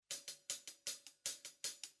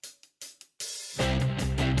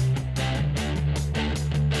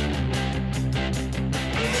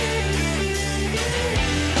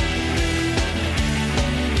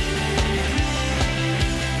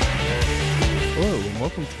Hello and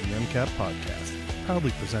welcome to the MCAP Podcast, proudly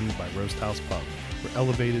presented by Roast House Pub, where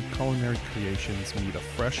elevated culinary creations meet a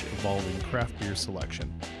fresh, evolving craft beer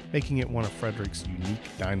selection, making it one of Frederick's unique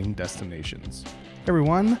dining destinations. Hey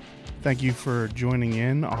everyone, thank you for joining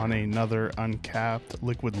in on another Uncapped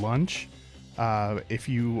Liquid Lunch. If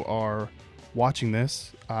you are watching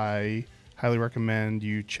this, I highly recommend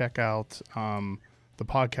you check out the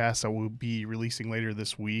podcast that we'll be releasing later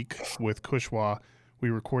this week with Kushwa. We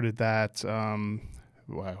recorded that, I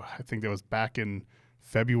think that was back in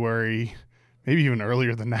February, maybe even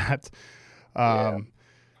earlier than that. And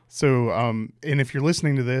if you're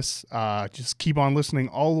listening to this, just keep on listening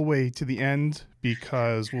all the way to the end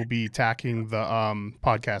because we'll be tacking the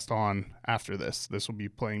podcast on after this. This will be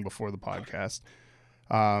playing before the podcast.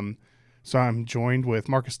 So I'm joined with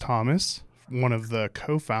Marcus Thomas, one of the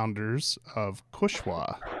co-founders of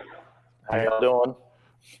Kushwa. How y'all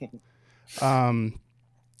doing?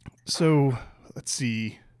 So let's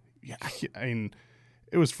see. Yeah, I mean,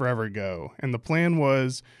 it was forever ago, and the plan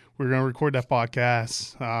was we were going to record that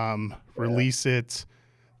podcast, release it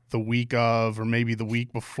the week of, or maybe the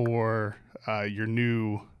week before your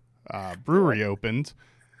new brewery opened,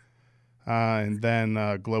 and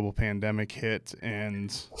then global pandemic hit,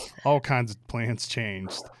 and all kinds of plans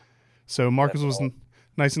changed. So Marcus was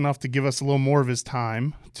nice enough to give us a little more of his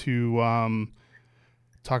time to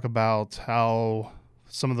talk about how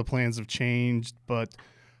some of the plans have changed, but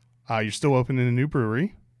you're still opening a new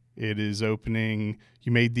brewery. It is opening.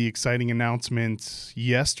 You made the exciting announcement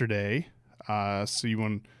yesterday. So you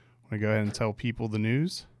want to go ahead and tell people the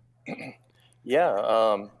news?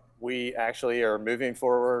 Yeah. We actually are moving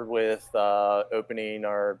forward with opening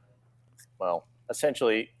our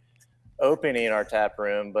tap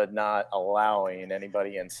room, but not allowing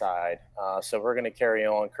anybody inside. So we're going to carry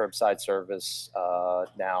on curbside service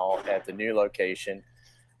now at the new location.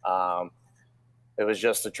 It was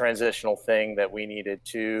just a transitional thing that we needed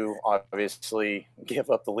to obviously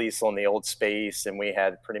give up the lease on the old space, and we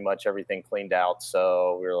had pretty much everything cleaned out.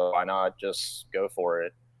 So we were like, why not just go for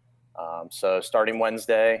it? So starting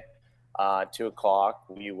Wednesday, 2:00,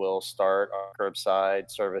 we will start our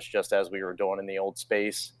curbside service just as we were doing in the old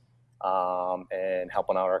space, and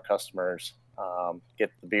helping out our customers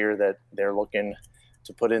get the beer that they're looking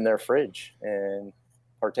to put in their fridge and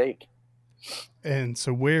partake. And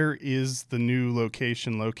so where is the new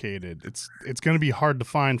location located? It's going to be hard to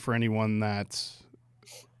find for anyone that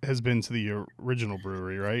has been to the original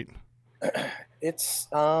brewery, right? It's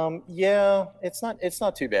it's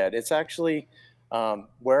not too bad. It's actually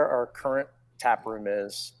where our current tap room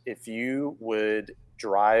is. If you would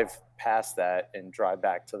drive past that and drive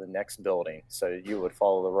back to the next building, so you would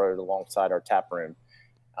follow the road alongside our tap room,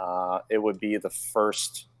 it would be the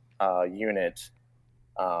first unit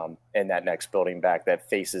in that next building back that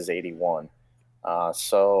faces 81.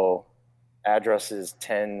 So address is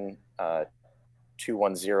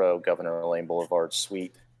 10210 Governor Lane Boulevard,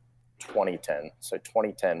 Suite 2010. So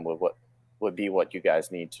 2010 would be what you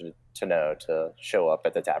guys need to know to show up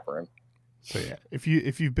at the tap room. So yeah, if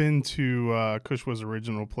you've been to Kushwa's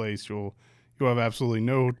original place, you'll have absolutely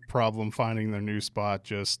no problem finding their new spot.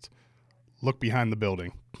 Just look behind the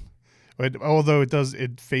building. Although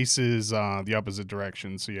it faces the opposite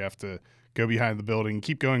direction, so you have to go behind the building,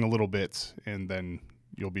 keep going a little bit, and then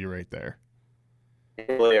you'll be right there.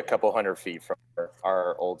 Really a couple hundred feet from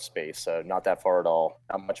our old space, so not that far at all.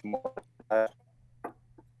 Not much more. All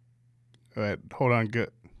right, hold on.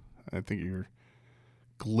 Good. I think you're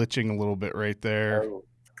glitching a little bit right there. Oh,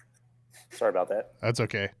 sorry about that. That's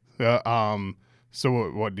okay. So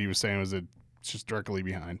what you were saying was it's just directly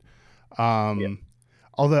behind. Yeah.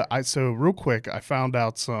 Although real quick, I found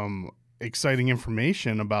out some exciting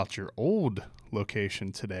information about your old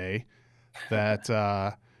location today, that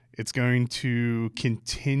it's going to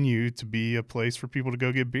continue to be a place for people to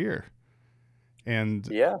go get beer, and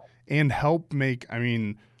help make. I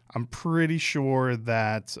mean, I'm pretty sure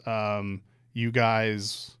that you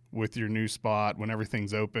guys with your new spot, when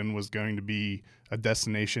everything's open, was going to be a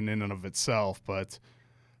destination in and of itself. But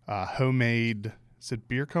Homemade, is it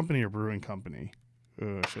beer company or brewing company?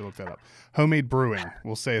 I should look that up. Homemade Brewing,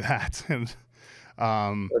 we'll say that. And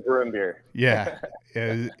brewing beer. Yeah,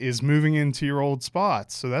 is moving into your old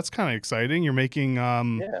spot. So that's kind of exciting. You're making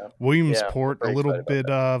Williamsport a little bit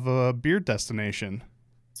of a beer destination.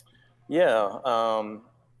 Yeah.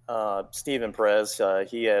 Steven Perez,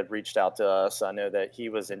 he had reached out to us. I know that he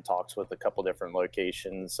was in talks with a couple different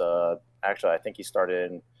locations. Actually, I think he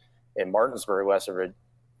started in Martinsburg, West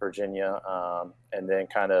Virginia, and then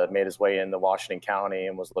kind of made his way into Washington County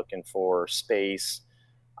and was looking for space.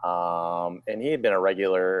 And he had been a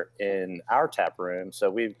regular in our tap room. So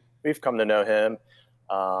we've we've come to know him.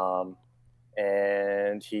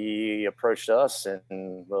 And he approached us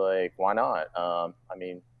and we're like, why not? I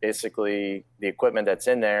mean, basically the equipment that's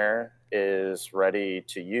in there is ready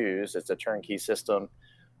to use. It's a turnkey system.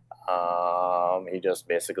 He just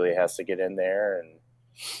basically has to get in there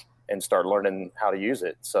and start learning how to use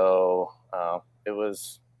it. So it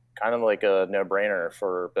was kind of like a no-brainer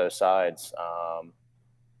for both sides.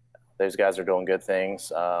 Those guys are doing good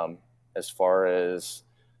things as far as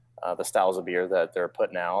the styles of beer that they're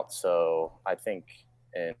putting out. So I think,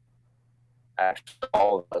 and actually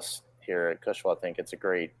all of us here at Cushwell, I think it's a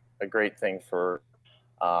great thing for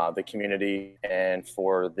the community and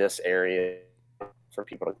for this area for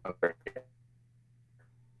people to come here.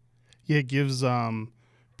 Yeah, it gives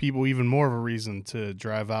people even more of a reason to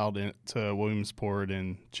drive out to Williamsport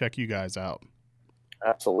and check you guys out.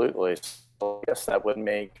 Absolutely. So I guess that would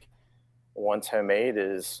make, once Homemade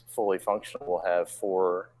is fully functional, we'll have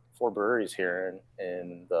four breweries here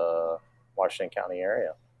in the Washington County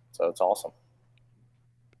area. So it's awesome.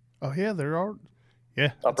 Oh yeah, there are.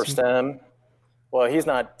 Yeah. Upper Stem. Well, he's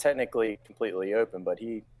not technically completely open, but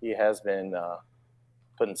he has been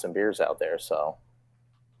putting some beers out there. So.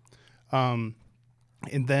 And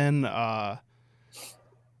then,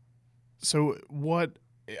 so what,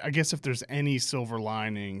 I guess if there's any silver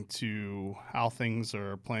lining to how things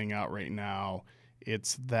are playing out right now,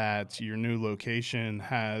 it's that your new location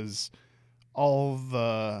has all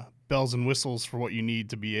the bells and whistles for what you need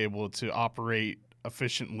to be able to operate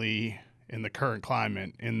efficiently in the current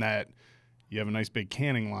climate, in that you have a nice big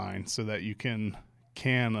canning line so that you can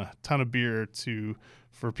can a ton of beer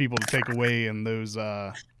for people to take away in those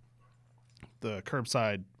the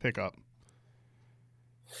curbside pickup.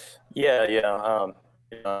 Yeah.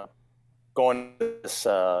 Going to this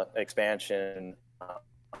expansion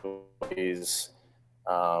is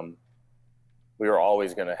we were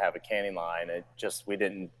always going to have a canning line. It just we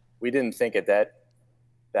didn't think at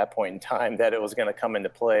that point in time that it was going to come into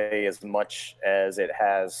play as much as it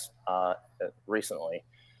has recently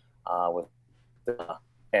with the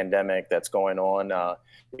pandemic that's going on.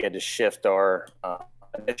 We had to shift our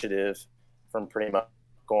initiative from pretty much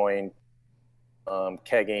going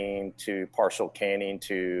kegging to partial canning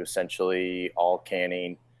to essentially all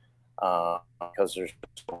canning because there's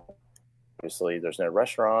no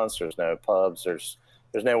restaurants, there's no pubs, there's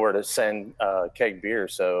nowhere to send keg beer,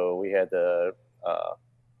 so we had to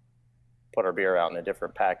put our beer out in a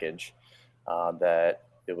different package that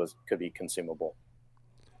could be consumable.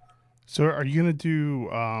 So are you going to do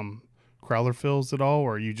crowler fills at all,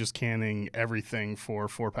 or are you just canning everything for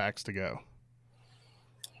 4-packs to go?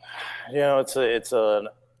 It's an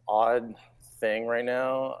odd thing right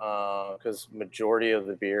now because majority of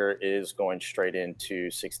the beer is going straight into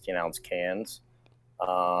 16-ounce cans.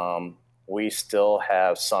 We still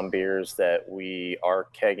have some beers that we are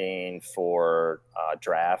kegging for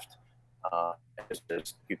draft.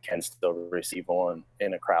 You can still receive one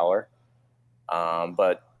in a crowler.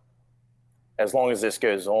 But as long as this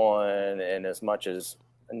goes on and as much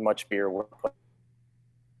beer we're putting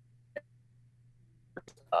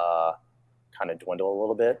kind of dwindle a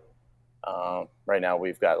little bit. Right now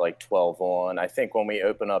we've got like 12 on. I think when we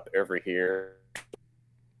open up over here,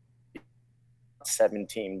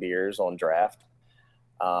 17 beers on draft.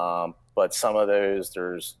 But some of those,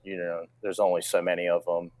 there's only so many of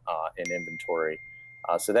them in inventory.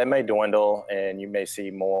 So that may dwindle and you may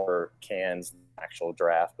see more cans than actual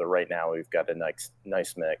draft, but right now we've got a nice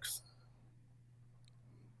mix.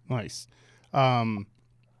 Nice.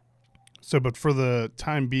 So, but for the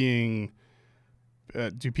time being,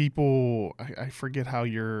 do people, I forget how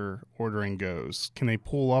your ordering goes. Can they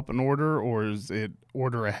pull up an order, or is it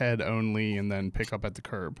order ahead only and then pick up at the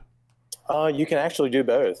curb? You can actually do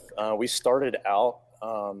both. We started out,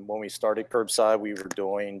 when we started curbside, we were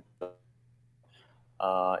doing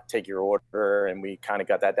take your order, and we kind of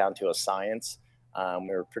got that down to a science. We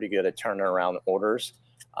were pretty good at turning around orders.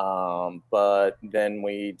 But then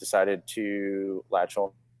we decided to latch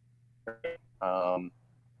on.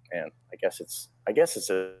 And I guess it's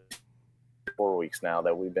 4 weeks now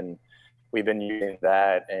that we've been using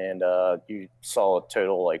that, and you saw a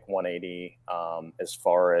total like 180 as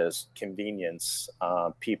far as convenience.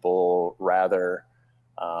 People rather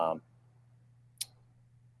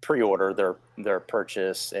pre-order their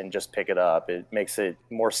purchase and just pick it up. It makes it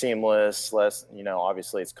more seamless, less,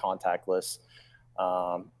 obviously it's contactless,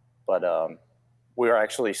 but we're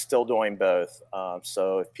actually still doing both.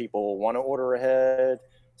 So if people want to order ahead,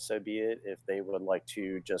 so be it. If they would like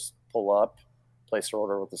to just pull up, place their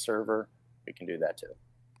order with the server, we can do that too.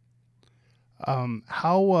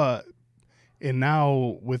 How And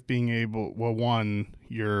now with being able, well, one,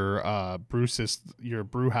 your your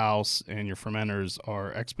brew house and your fermenters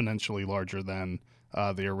are exponentially larger than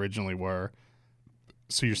they originally were.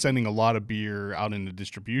 So you're sending a lot of beer out into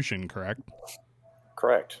distribution, correct?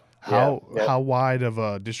 Correct. How wide of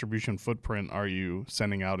a distribution footprint are you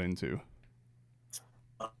sending out into?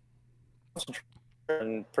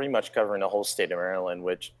 And pretty much covering the whole state of Maryland,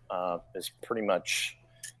 which is pretty much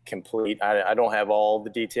complete. I don't have all the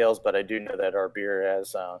details, but I do know that our beer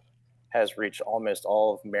has reached almost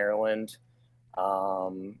all of Maryland,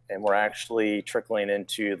 and we're actually trickling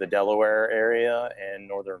into the Delaware area and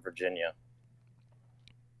Northern Virginia.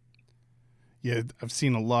 Yeah, I've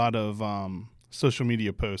seen a lot of social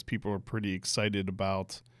media posts. People are pretty excited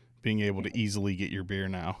about being able to easily get your beer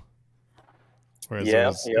now.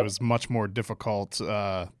 Whereas it was much more difficult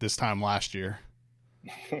this time last year.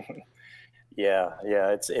 Yeah,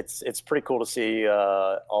 it's pretty cool to see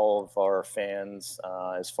all of our fans,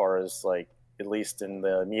 as far as like at least in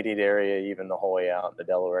the immediate area, even the whole way out in the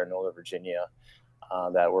Delaware and Northern Virginia,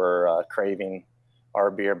 that were craving our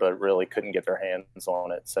beer but really couldn't get their hands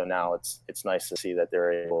on it. So now it's nice to see that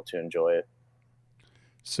they're able to enjoy it.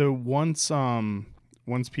 So once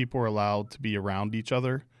people are allowed to be around each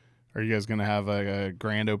other, are you guys going to have a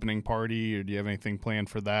grand opening party, or do you have anything planned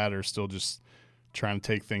for that, or still just trying to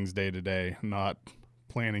take things day to day, not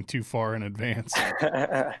planning too far in advance?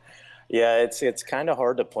 Yeah, it's kind of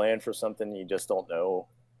hard to plan for something you just don't know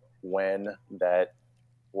when that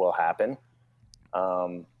will happen.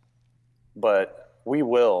 But we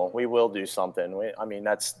will do something. I mean,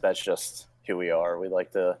 that's just who we are. We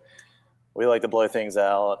like to blow things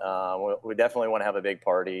out. We definitely want to have a big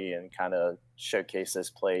party and kind of showcase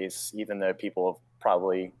this place, even though people have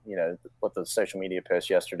probably, with the social media post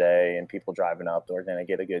yesterday and people driving up, they're going to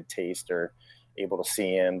get a good taste or able to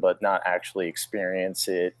see him, but not actually experience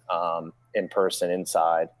it in person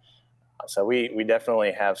inside. So we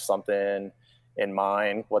definitely have something in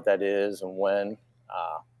mind, what that is and when.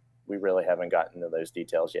 We really haven't gotten into those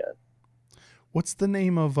details yet. What's the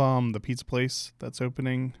name of the pizza place that's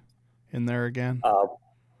opening in there again?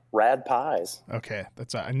 Rad Pies. Okay,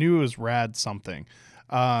 I knew it was Rad something.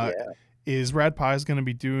 Is Rad Pies going to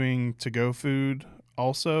be doing to-go food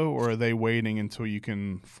also, or are they waiting until you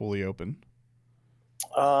can fully open?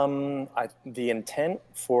 The intent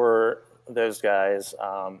for those guys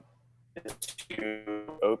is to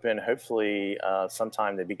open hopefully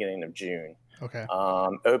sometime the beginning of June. Okay.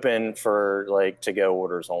 Open for like to-go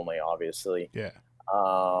orders only, obviously. Yeah.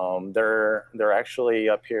 They're actually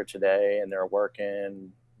up here today, and they're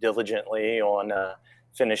working diligently on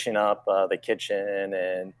finishing up the kitchen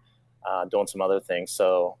and doing some other things.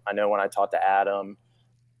 So I know when I talked to Adam,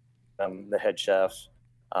 the head chef,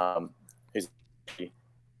 who's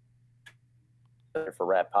for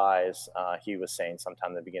Rad Pies, he was saying sometime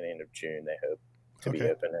in the beginning of June they hope to be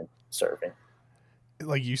open and serving.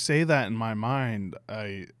 Like, you say that in my mind,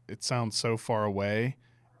 it sounds so far away,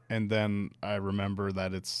 and then I remember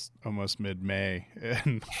that it's almost mid-May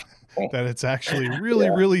and that it's actually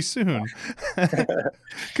really soon.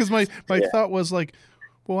 Because my thought was like,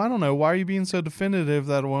 well, I don't know, why are you being so definitive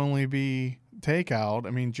that it will only be takeout? I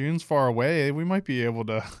mean, June's far away. We might be able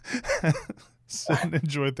to sit and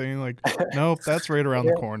enjoy things. Like, nope, that's right around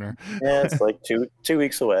the corner. Yeah, it's like two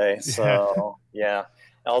weeks away. So yeah.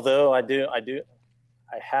 Although I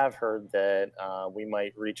have heard that we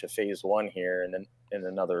might reach a phase 1 here in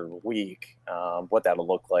another week. What that'll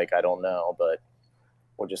look like, I don't know, but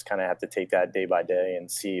we'll just kind of have to take that day by day and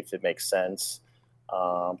see if it makes sense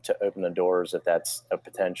to open the doors, if that's a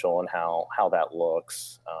potential, and how that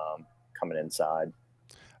looks coming inside.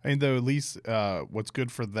 I mean, though, at least what's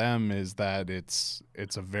good for them is that it's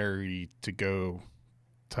a very to-go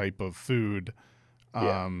type of food.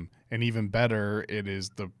 And even better, it is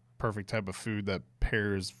the perfect type of food that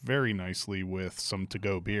pairs very nicely with some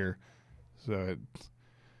to-go beer. So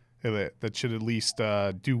that should at least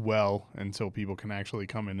do well until people can actually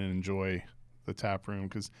come in and enjoy the tap room.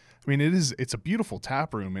 Because, I mean, it's a beautiful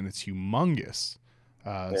tap room, and it's humongous.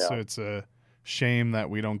 So it's a shame that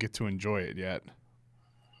we don't get to enjoy it yet.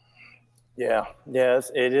 Yeah,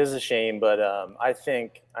 it is a shame, but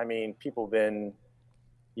I mean, people have been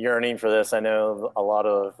yearning for this. I know a lot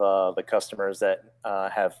of the customers that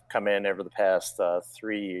have come in over the past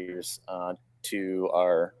 3 years to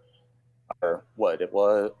our what it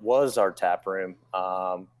was our tap room.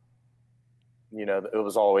 It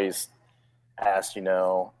was always asked,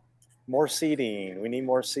 more seating. We need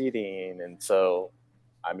more seating, and so,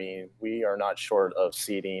 I mean, we are not short of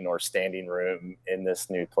seating or standing room in this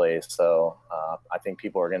new place. So I think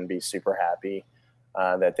people are going to be super happy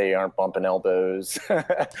that they aren't bumping elbows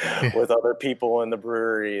with other people in the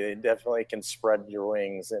brewery. They definitely can spread your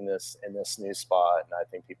wings in this new spot, and I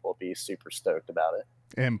think people will be super stoked about it.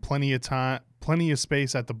 And plenty of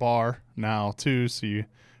space at the bar now too, so you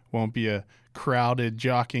won't be a crowded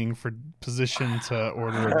jockeying for position to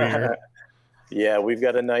order a beer. Yeah, we've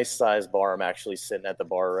got a nice sized bar. I'm actually sitting at the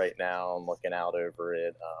bar right now. I'm looking out over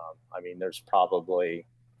it. I mean, there's probably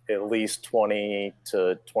at least 20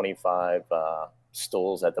 to 25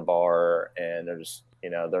 stools at the bar, and there's,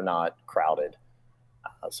 they're not crowded.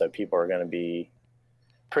 So people are going to be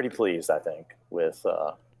pretty pleased, I think, with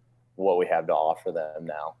what we have to offer them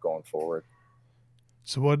now going forward.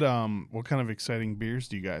 So what kind of exciting beers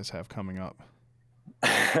do you guys have coming up?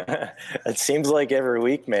 It seems like every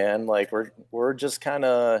week, man. Like we're just kind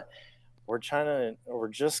of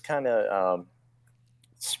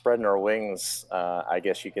spreading our wings, I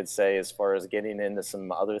guess you could say, as far as getting into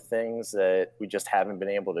some other things that we just haven't been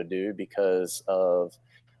able to do because of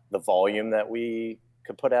the volume that we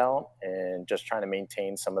could put out, and just trying to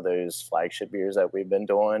maintain some of those flagship beers that we've been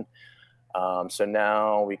doing. So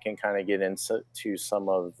now we can kind of get into some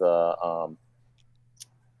of the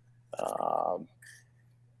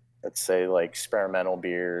let's say like experimental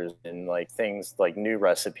beers and like things like new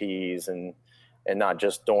recipes, and not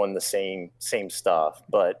just doing the same stuff.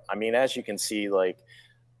 But I mean, as you can see, like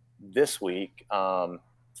this week,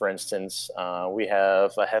 for instance, we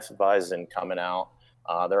have a Hefeweizen coming out.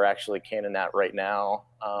 They're actually canning that right now.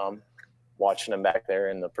 Watching them back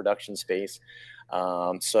there in the production space.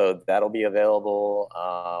 So that'll be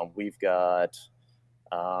available. We've got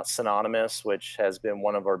Synonymous, which has been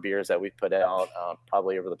one of our beers that we've put out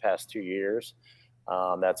probably over the past 2 years.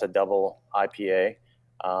 That's a double IPA.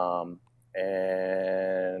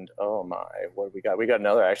 And oh my, what do we got? We got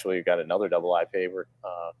another double IPA we're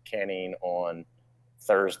canning on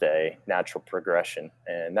Thursday, Natural Progression.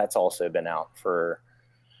 And that's also been out for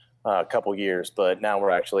a couple years, but now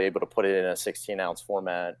we're actually able to put it in a 16-ounce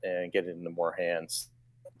format and get it into more hands.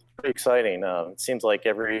 Pretty exciting. It seems like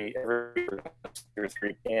every 2 or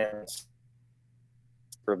 3 cans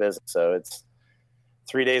per business. So it's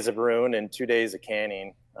 3 days of brewing and 2 days of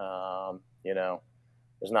canning.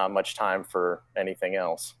 There's not much time for anything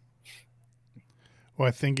else. Well,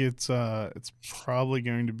 I think it's probably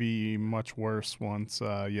going to be much worse once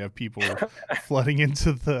you have people flooding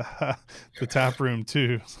into the tap room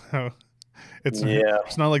too. So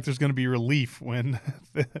it's not like there's going to be relief when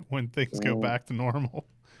things go back to normal.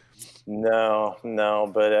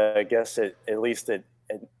 No, but I guess at least at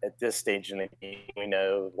this stage in the game, we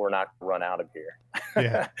know we're not going to run out of beer.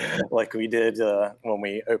 Yeah, like we did when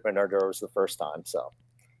we opened our doors the first time. So.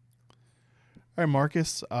 All right,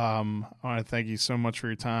 Marcus, I want to thank you so much for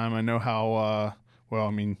your time. I know how,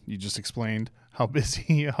 you just explained how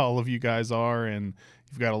busy all of you guys are, and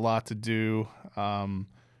you've got a lot to do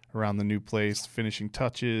around the new place, finishing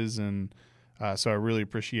touches, and so I really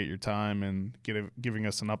appreciate your time and giving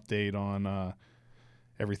us an update on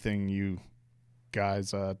everything you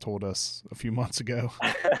guys told us a few months ago.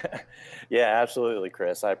 Yeah, absolutely,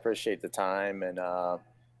 Chris. I appreciate the time, and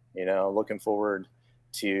looking forward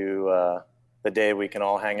to the day we can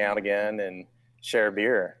all hang out again and share a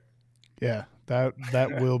beer. Yeah, that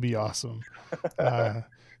will be awesome.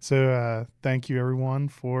 So thank you everyone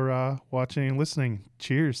for watching and listening.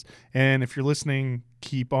 Cheers. And if you're listening,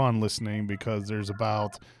 keep on listening, because there's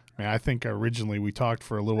I think originally we talked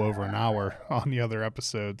for a little over an hour on the other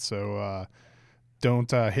episode. So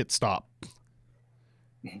don't hit stop.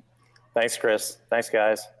 Thanks, Chris. Thanks,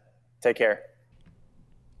 guys. Take care.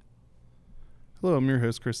 Hello, I'm your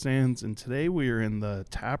host, Chris Sands, and today we are in the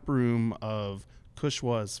tap room of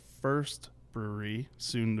Kushwa's first brewery,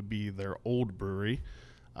 soon to be their old brewery.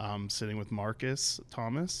 Sitting with Marcus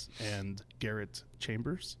Thomas and Garrett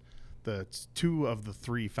Chambers, the 2 of the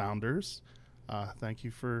 3 founders. Thank you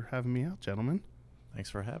for having me out, gentlemen. Thanks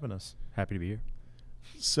for having us. Happy to be here.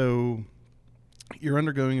 So you're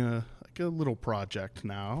undergoing a little project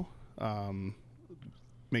now,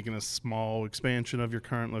 making a small expansion of your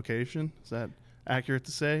current location. Is that accurate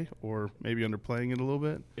to say, or maybe underplaying it a little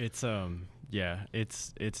bit? It's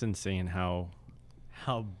it's insane how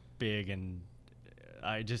big, and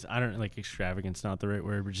I don't like extravagant's not the right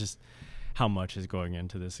word, but just how much is going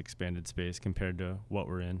into this expanded space compared to what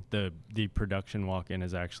we're in. The production walk-in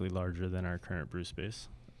is actually larger than our current brew space,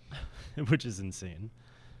 which is insane.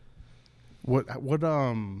 What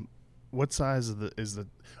size is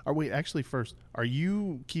the first, are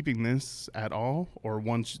you keeping this at all, or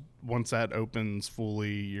once that opens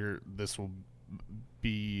fully, this will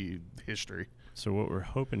be history? So what we're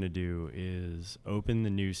hoping to do is open the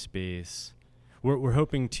new space. we're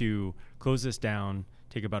hoping to close this down,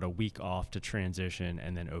 take about a week off to transition,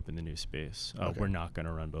 and then open the new space. Okay. We're not going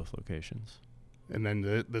to run both locations. And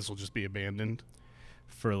then this will just be abandoned?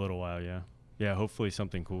 For a little while, yeah. Yeah, hopefully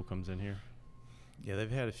something cool comes in here. Yeah,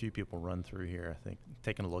 they've had a few people run through here, I think,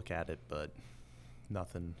 taking a look at it, but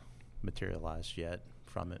nothing materialized yet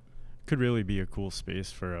from it. Could really be a cool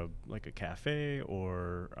space for a cafe,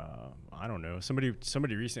 or I don't know. Somebody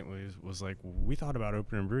recently was like, we thought about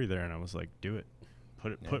opening a brewery there, and I was like, do it.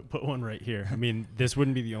 Put one right here. I mean, this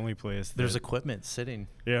wouldn't be the only place. There's equipment sitting.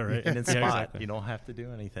 Yeah, right. In its Yeah, spot. exactly. You don't have to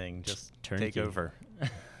do anything. Just Turnkey. take over.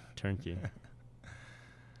 Turnkey.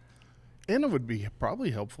 And it would be probably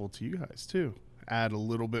helpful to you guys too. Add a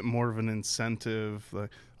little bit more of an incentive.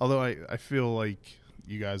 Although I feel like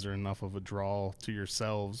you guys are enough of a draw to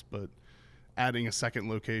yourselves, but adding a second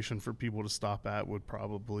location for people to stop at would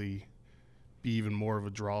probably be even more of a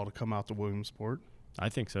draw to come out to Williamsport. I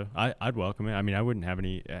think so. I'd welcome it. I mean, I wouldn't have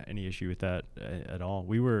any issue with that at all.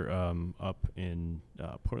 We were up in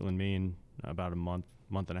Portland, Maine about a month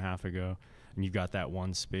and a half ago, and you've got that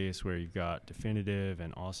one space where you've got Definitive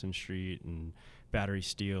and Austin Street and Battery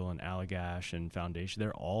Steel and Allagash and Foundation.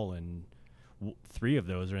 They're all in, 3 of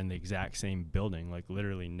those are in the exact same building, like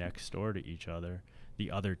literally next door to each other.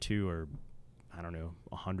 The other 2 are, I don't know,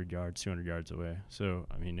 100 yards, 200 yards away. So,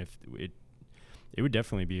 I mean, if it would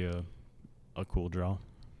definitely be a cool draw.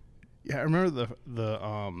 Yeah, I remember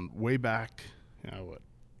the way back, I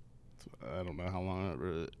don't know how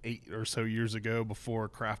long, 8 or so years ago, before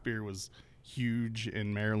craft beer was huge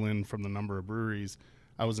in Maryland from the number of breweries.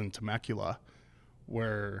 I was in Temecula,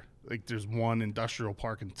 where like there's one industrial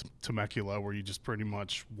park in Temecula where you just pretty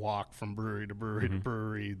much walk from brewery to brewery to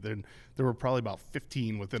brewery. Then there were probably about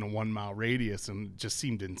 15 within a 1 mile radius, and it just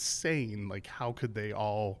seemed insane. Like, how could they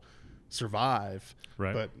all survive?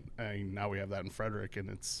 Right. But now we have that in Frederick, and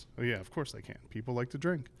it's, oh yeah, of course they can. People like to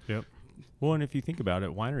drink. Yep. Well, and if you think about it,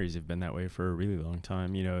 wineries have been that way for a really long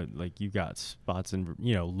time. You know, like you've got spots in,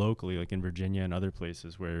 locally, like in Virginia and other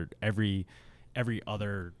places where every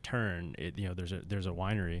other turn, there's a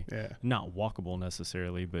winery. Yeah. Not walkable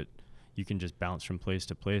necessarily, but you can just bounce from place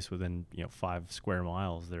to place within 5 square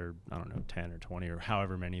miles. There, I don't know, 10 or 20 or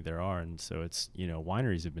however many there are, and so it's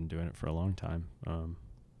wineries have been doing it for a long time.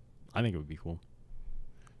 I think it would be cool.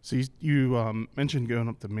 So you mentioned going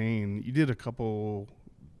up to Maine. You did a couple,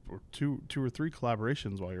 or two or three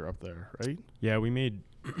collaborations while you're up there, right? Yeah, we made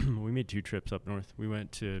 2 trips up north. We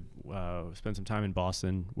went to spend some time in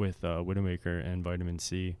Boston with Widowmaker and Vitamin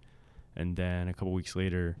C, and then a couple weeks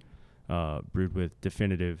later, brewed with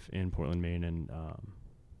Definitive in Portland, Maine, and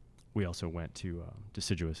we also went to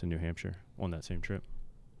Deciduous in New Hampshire on that same trip.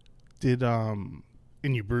 And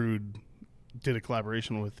you did a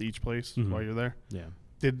collaboration with each place while you're there? Yeah.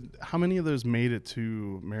 How many of those made it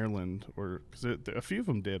to Maryland? Or because a few of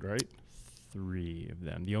them did, right? 3 of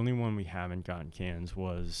them. The only one we haven't gotten cans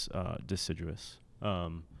was Deciduous.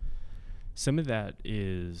 Some of that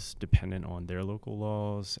is dependent on their local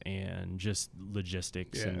laws and just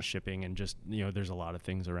logistics and shipping, and just there's a lot of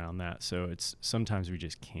things around that. So it's sometimes we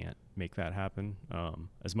just can't make that happen.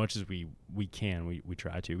 As much as we can, we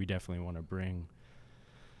try to. We definitely want to bring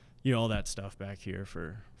all that stuff back here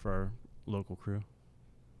for our local crew.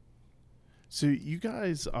 So you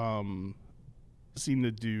guys seem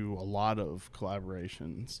to do a lot of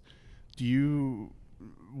collaborations.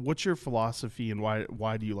 What's your philosophy, and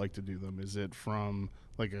why do you like to do them? Is it from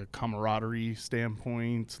like a camaraderie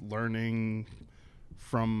standpoint, learning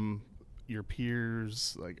from your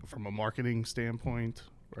peers, like from a marketing standpoint,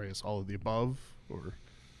 or I guess all of the above? Or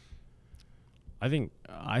I think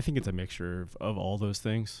it's a mixture of all those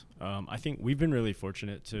things. I think we've been really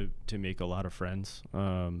fortunate to make a lot of friends.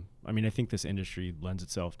 I mean, I think this industry lends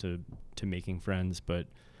itself to making friends, but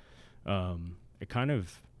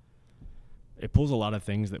it pulls a lot of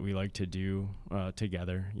things that we like to do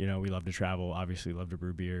together. We love to travel, obviously love to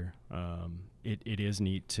brew beer. It is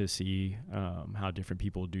neat to see how different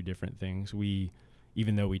people do different things.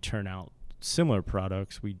 Even though we turn out similar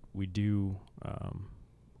products, we do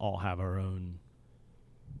all have our own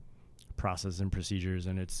process and procedures,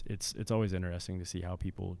 and it's always interesting to see how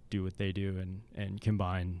people do what they do and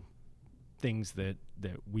combine things that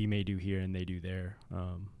we may do here and they do there.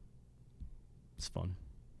 It's fun.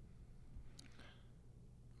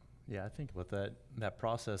 Yeah, I think with that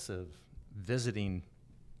process of visiting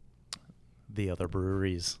the other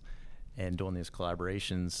breweries and doing these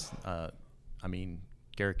collaborations, I mean,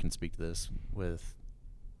 Garrett can speak to this with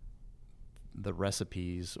the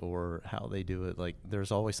recipes or how they do it. Like,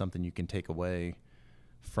 there's always something you can take away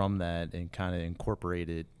from that and kind of incorporate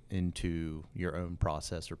it into your own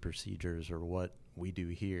process or procedures, or what we do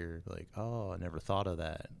here. Like, oh, I never thought of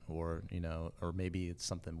that. Or, or maybe it's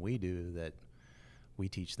something we do that we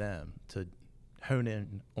teach them to hone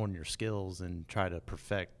in on your skills and try to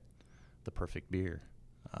perfect the perfect beer.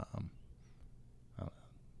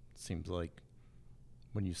 Seems like,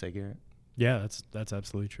 when you say, Garrett? Yeah, that's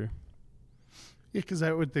absolutely true. Yeah, because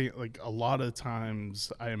I would think, like, a lot of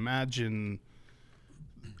times, I imagine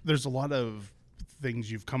there's a lot of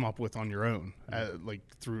things you've come up with on your own, like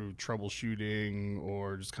through troubleshooting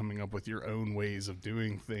or just coming up with your own ways of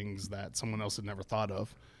doing things that someone else had never thought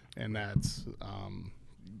of. And that's,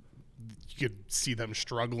 you could see them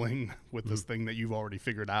struggling with this thing that you've already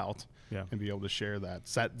figured out, and be able to share that.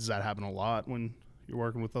 Does that happen a lot when you're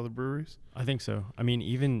working with other breweries? I think so. I mean,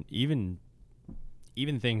 even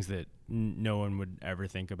things that no one would ever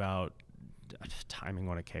think about, timing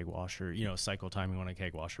on a keg washer, cycle timing on a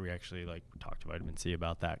keg washer. We actually talked to Vitamin C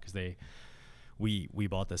about that, because we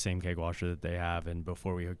bought the same keg washer that they have, and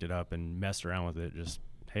before we hooked it up and messed around with it, just,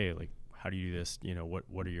 hey, how do you do this?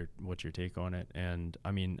 What's your take on it? And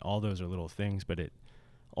I mean, all those are little things, but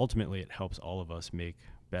ultimately it helps all of us make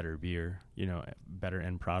better beer, better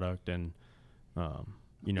end product. And,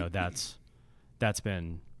 that's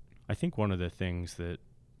been, I think, one of the things that,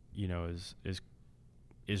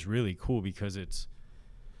 is really cool, because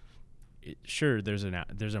sure, there's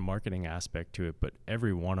a marketing aspect to it, but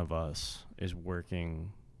every one of us is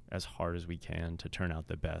working as hard as we can to turn out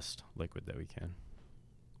the best liquid that we can.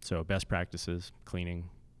 So best practices, cleaning,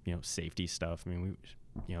 safety stuff. I mean,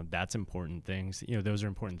 that's important things. Those are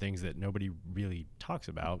important things that nobody really talks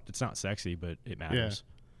about. It's not sexy, but it matters. Yeah.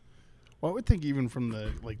 Well, I would think even from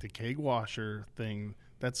the keg washer thing,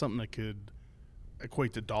 that's something that could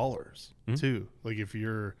equate to dollars too. Like if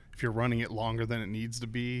you're running it longer than it needs to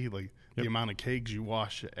be, the amount of kegs you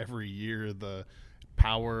wash every year, the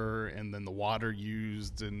power and then the water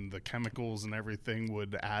used and the chemicals and everything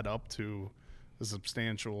would add up to a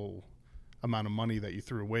substantial amount of money that you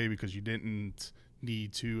threw away because you didn't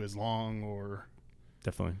need to as long. Or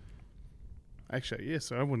definitely. Actually, yeah,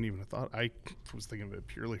 so I wouldn't even have thought. I was thinking of it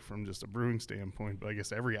purely from just a brewing standpoint, but I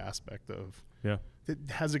guess every aspect of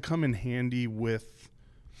has it come in handy with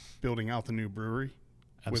building out the new brewery?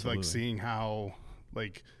 Absolutely. With seeing how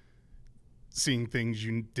seeing things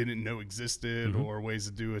you didn't know existed, or ways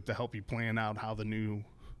to do it to help you plan out how the new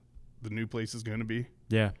place is going to be.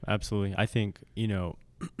 Yeah, absolutely. I think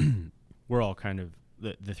we're all kind of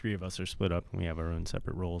the three of us are split up and we have our own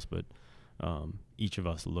separate roles, but each of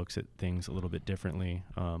us looks at things a little bit differently.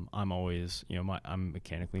 I'm always, I'm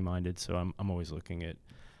mechanically minded, so I'm always looking at,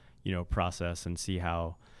 process and see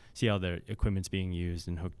how the equipment's being used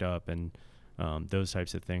and hooked up, and those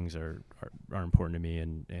types of things are important to me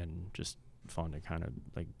and just fun to kind of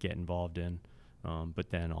get involved in. But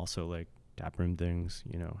then also taproom things,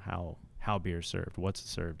 how beer's served, what's it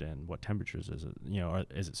served in, what temperatures is it,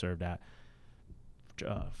 is it served at,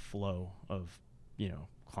 flow of,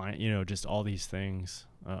 client, just all these things.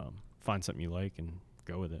 Find something you like and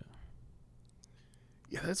go with it.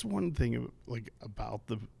 Yeah, that's one thing about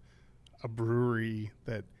a brewery,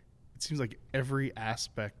 that it seems like every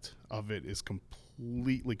aspect of it is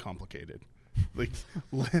completely complicated.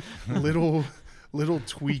 Little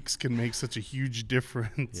tweaks can make such a huge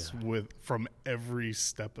difference from every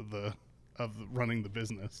step of running the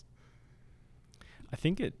business. I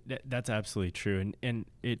think that's absolutely true, and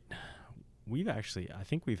I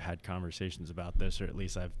think we've had conversations about this, or at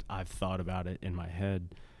least I've thought about it in my head.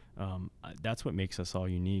 That's what makes us all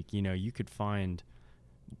unique. You could find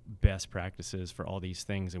best practices for all these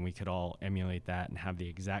things, and we could all emulate that and have the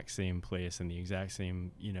exact same place and the exact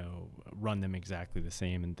same, run them exactly the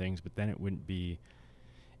same and things. But then it wouldn't be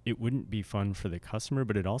fun for the customer,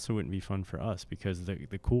 but it also wouldn't be fun for us, because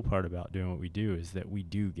the cool part about doing what we do is that we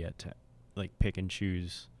do get to pick and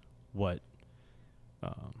choose what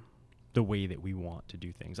the way that we want to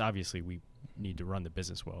do things. Obviously, we need to run the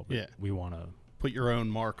business well, but we want to put your own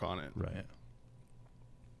mark on it. Right. Yeah.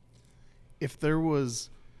 If there was,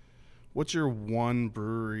 what's your one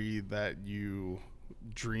brewery that you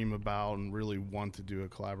dream about and really want to do a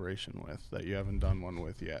collaboration with that you haven't done one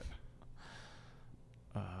with yet?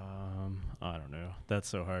 I don't know. That's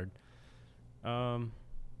so hard.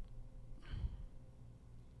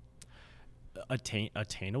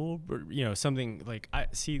 Attainable, something I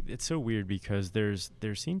see. It's so weird because there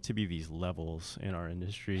seem to be these levels in our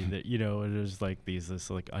industry that there's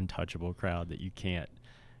this untouchable crowd that you can't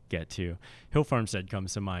get to. Hill Farmstead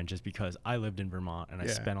comes to mind just because I lived in Vermont and I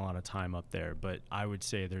Yeah. spent a lot of time up there. But I would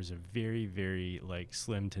say there's a very, very like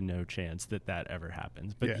slim to no chance that ever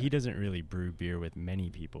happens. But Yeah. he doesn't really brew beer with many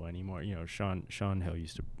people anymore. You know, Sean Hill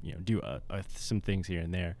used to do some things here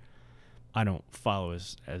and there. I don't follow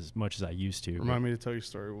as much as I used to. Remind me to tell you a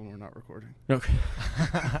story when we're not recording. Okay.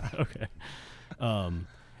 Okay.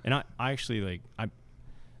 And I actually like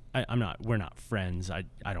we're not friends. I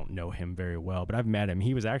don't know him very well, but I've met him.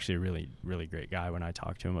 He was actually a really, really great guy when I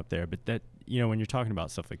talked to him up there. But that, when you're talking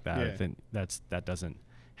about stuff like that, I Yeah. think that doesn't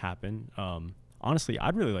happen. Honestly,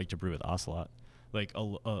 I'd really like to brew with Ocelot, like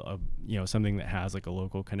a something that has like a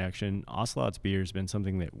local connection. Ocelot's beer has been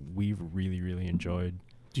something that we've really, really enjoyed.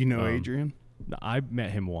 Do you know Adrian? I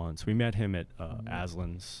met him once. We met him at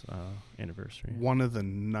Aslan's anniversary. One of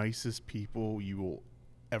the people you will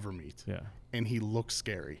ever meet. Yeah. And he looks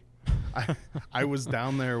scary. I was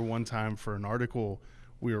down there one time for an article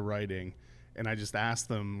we were writing, and I just asked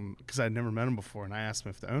them, because I'd never met him before, and I asked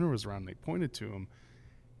them if the owner was around, and they pointed to him.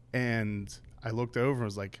 And I looked over and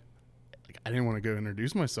was like I didn't want to go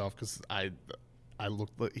introduce myself because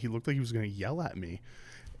he looked like he was going to yell at me.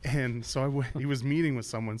 And so he was meeting with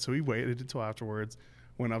someone, so he waited until afterwards,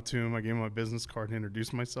 went up to him, I gave him my business card and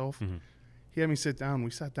introduced myself. Mm-hmm. He had me sit down. We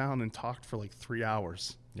sat down and talked for like 3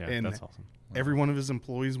 hours. Yeah, and that's awesome. Every one of his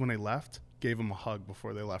employees, when they left, gave him a hug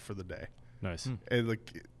before they left for the day. Nice. And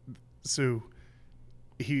so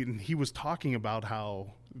he was talking about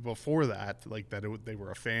how before that, like they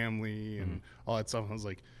were a family and all that stuff. I was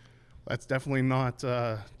like, that's definitely not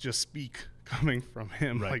just speak coming from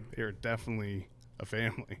him. Right. Like they're definitely a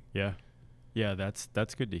family. Yeah. Yeah,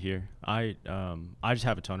 that's good to hear. I just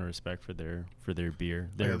have a ton of respect for their beer.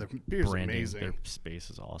 Their beer's branding, amazing. Their space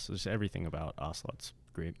is awesome. Just everything about Ocelot's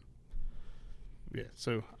great. Yeah,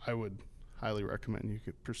 so I would highly recommend you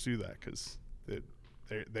could pursue that because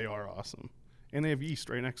they are awesome, and they have yeast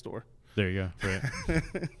right next door. There you go. Right.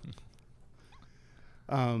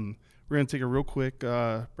 We're gonna take a real quick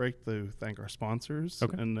break to thank our sponsors,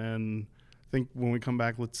 Okay. And then I think when we come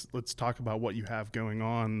back, let's talk about what you have going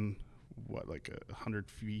on. What, like 100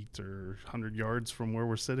 feet or 100 yards from where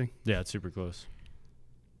we're sitting? Yeah, it's super close.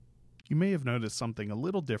 You may have noticed something a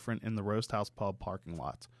little different in the Roast House Pub parking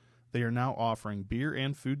lot. They are now offering beer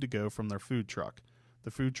and food to go from their food truck.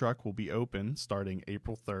 The food truck will be open starting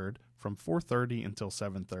April 3rd from 4:30 until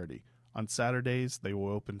 7:30. On Saturdays, they will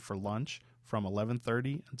open for lunch from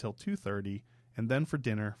 11:30 until 2:30, and then for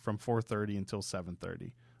dinner from 4:30 until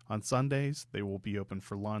 7:30. On Sundays, they will be open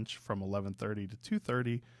for lunch from 11:30 to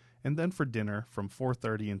 2:30, and then for dinner from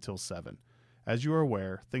 4:30 until 7. As you are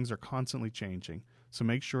aware, things are constantly changing, so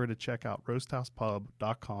make sure to check out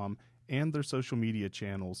roasthousepub.com and their social media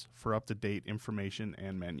channels for up-to-date information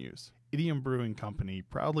and menus. Idiom Brewing Company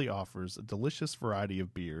proudly offers a delicious variety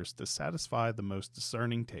of beers to satisfy the most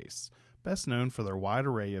discerning tastes. Best known for their wide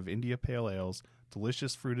array of India Pale Ales,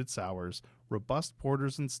 delicious fruited sours, robust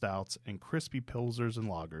porters and stouts, and crispy pilsners and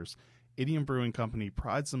lagers, Idiom Brewing Company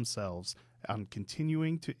prides themselves on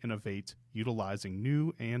continuing to innovate, utilizing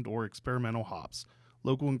new and or experimental hops,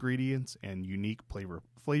 local ingredients, and unique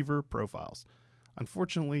flavor profiles.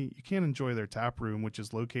 Unfortunately, you can't enjoy their tap room, which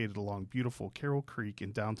is located along beautiful Carroll Creek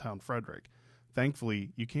in downtown Frederick.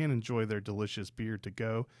 Thankfully, you can enjoy their delicious beer to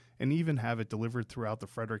go and even have it delivered throughout the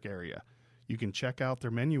Frederick area. You can check out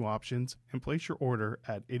their menu options and place your order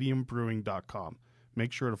at idiombrewing.com.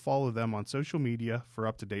 Make sure to follow them on social media for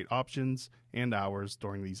up-to-date options and hours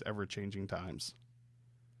during these ever-changing times.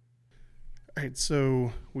 All right,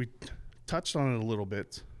 so we touched on it a little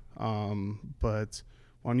bit, but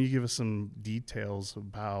why don't you give us some details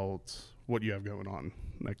about what you have going on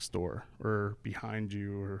next door or behind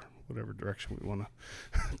you or whatever direction we want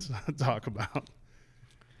to talk about.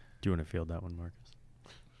 Do you want to field that one, Marcus?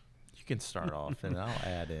 You can start off, and I'll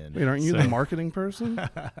add in. Wait, aren't you the marketing person?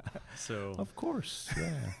 So Of course,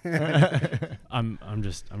 yeah. I'm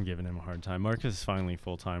giving him a hard time. Marcus is finally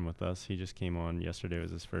full time with us. He just came on yesterday.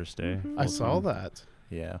 Was his first day. I saw that.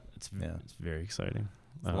 Yeah, It's very exciting.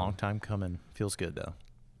 it's a long time coming. Feels good though.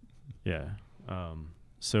 Yeah.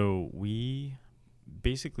 So we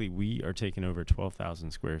are taking over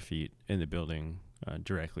 12,000 square feet in the building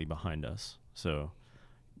directly behind us. So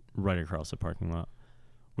right across the parking lot,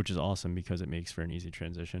 which is awesome because it makes for an easy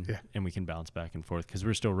transition. Yeah. And we can bounce back and forth because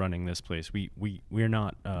we're still running this place. We're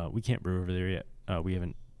not, we can't brew over there yet. We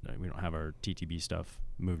don't have our TTB stuff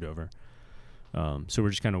moved over. So we're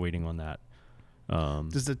just kind of waiting on that.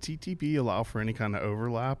 Does the TTB allow for any kind of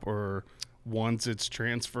overlap, or once it's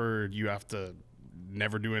transferred, you have to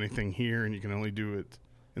never do anything here and you can only do it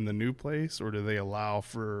in the new place, or do they allow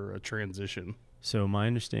for a transition? So my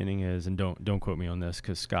understanding is, and don't quote me on this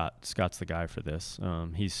because Scott's the guy for this.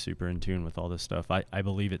 He's super in tune with all this stuff. I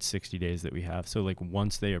believe it's 60 days that we have. So like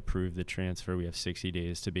once they approve the transfer, we have 60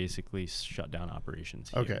 days to basically shut down operations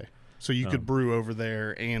here. Okay. So you could brew over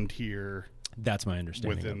there and here. That's my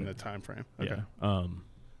understanding within of the it. time frame. Okay. Yeah.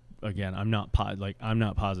 Again, I'm not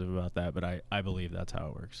positive about that, but I believe that's how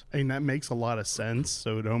it works. I mean, that makes a lot of sense.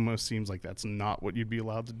 So it almost seems like that's not what you'd be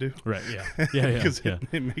allowed to do. Right. Yeah. Yeah. Because Yeah.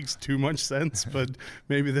 it makes too much sense. But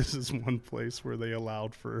maybe this is one place where they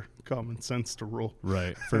allowed for common sense to rule.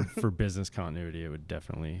 Right. For business continuity, it would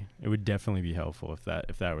definitely be helpful if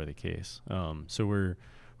that were the case. So we're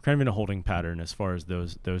kind of in a holding pattern as far as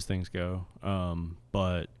those things go.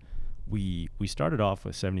 But we started off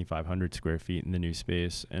with 7,500 square feet in the new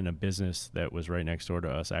space, and a business that was right next door to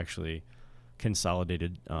us actually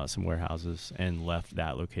consolidated some warehouses and left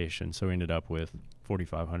that location. So we ended up with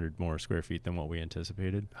 4,500 more square feet than what we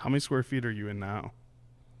anticipated. How many square feet are you in now?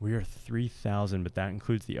 We are 3,000, but that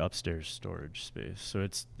includes the upstairs storage space. So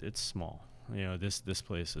it's small. You know, this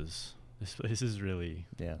place is really,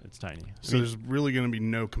 it's tiny. So there's really going to be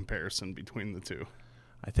no comparison between the two.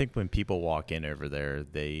 I think when people walk in over there,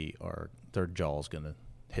 their jaw's gonna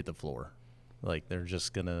hit the floor, like they're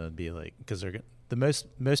just gonna be like, because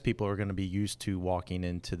most people are gonna be used to walking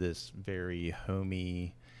into this very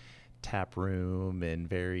homey tap room and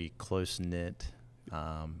very close knit,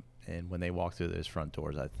 and when they walk through those front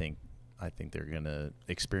doors, I think they're gonna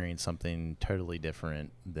experience something totally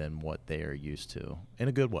different than what they are used to in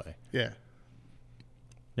a good way. Yeah.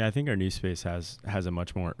 Yeah, I think our new space has a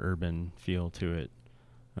much more urban feel to it.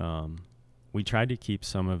 We tried to keep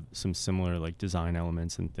some similar like design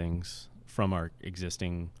elements and things from our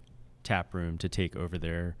existing tap room to take over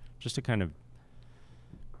there, just to kind of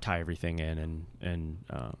tie everything in and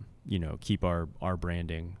you know, keep our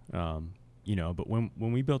branding. You know, but when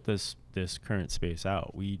we built this current space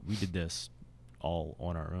out, we did this all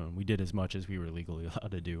on our own. We did as much as we were legally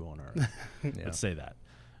allowed to do on our own. Yeah. Let's say that.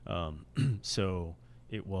 So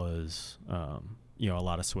it was you know, a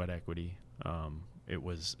lot of sweat equity. It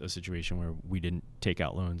was a situation where we didn't take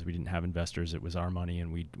out loans. We didn't have investors. It was our money,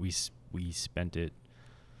 and we spent it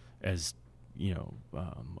as, you know,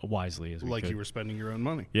 wisely as we could. Like you were spending your own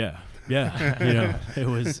money. Yeah. Yeah. You know, it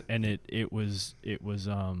was, and it was,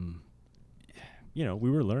 you know, we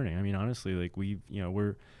were learning. I mean, honestly, like we've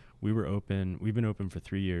been open for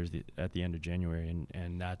 3 years at the end of January,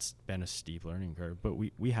 and that's been a steep learning curve, but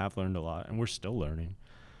we have learned a lot, and we're still learning.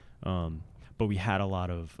 But we had a lot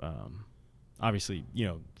of, obviously, you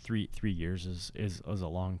know, 3 years is a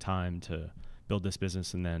long time to build this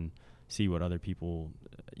business and then see what other people,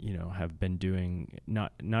 you know, have been doing,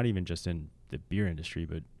 not even just in the beer industry,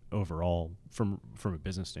 but overall from a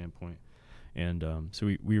business standpoint. And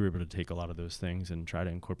so we were able to take a lot of those things and try to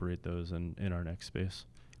incorporate those in our next space.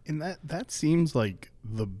 And that seems like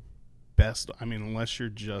the best, I mean, unless you're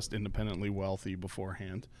just independently wealthy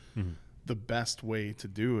beforehand, Mm-hmm. the best way to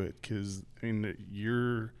do it, because, I mean,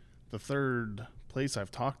 you're the third place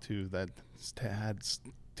I've talked to that had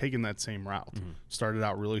taken that same route. Mm-hmm. Started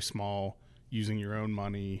out really small, using your own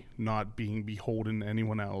money, not being beholden to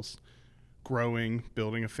anyone else, growing,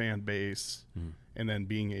 building a fan base, Mm-hmm. and then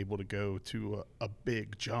being able to go to a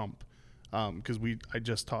big jump. Because I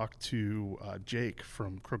just talked to Jake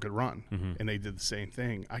from Crooked Run, Mm-hmm. and they did the same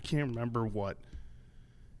thing. I can't remember what.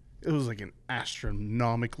 It was like an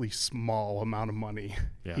astronomically small amount of money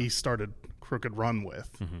he started Crooked Run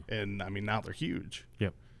with. Mm-hmm. And, I mean, now they're huge.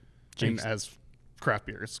 Yep. And as craft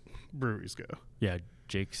breweries go. Yeah,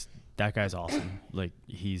 that guy's awesome. Like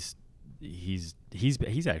he's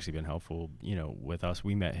actually been helpful, you know, with us.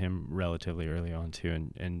 We met him relatively early on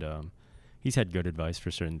too, and he's had good advice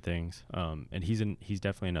for certain things. And he's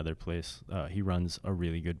definitely another place. He runs a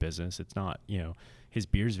really good business. It's not, you know, his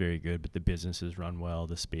beer's very good, but the business is run well.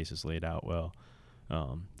 The space is laid out well.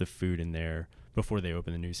 The food in there before they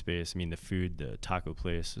open the new space. I mean, the taco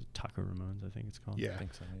place, Taco Ramon's, I think it's called. Yeah. I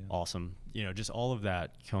think so, yeah. Awesome. You know, just all of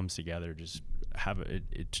that comes together. Just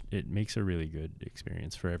it makes a really good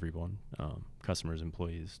experience for everyone, customers,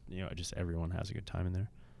 employees. You know, just everyone has a good time in there.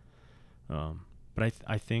 But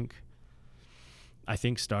I think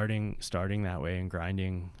starting that way and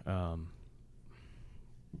grinding.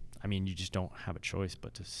 I mean, you just don't have a choice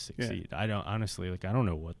but to succeed. Yeah. I don't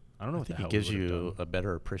know what I think it gives you a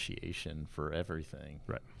better appreciation for everything.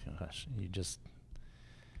 Right. Gosh, you just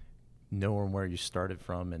knowing where you started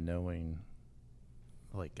from and knowing,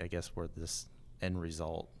 like, I guess where this end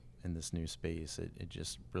result in this new space, it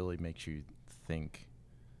just really makes you think,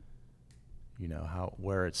 you know,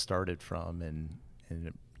 where it started from, and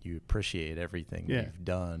you appreciate everything you've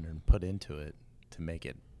done and put into it to make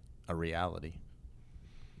it a reality.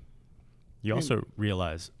 You also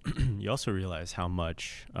realize how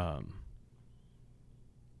much,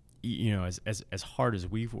 as hard as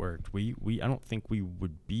we've worked, we I don't think we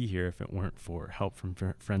would be here if it weren't for help from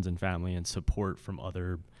friends and family and support from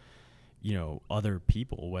other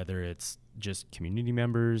people, whether it's just community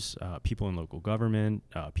members, people in local government,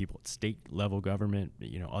 people at state level government,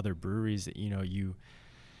 other breweries that,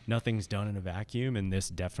 nothing's done in a vacuum, and this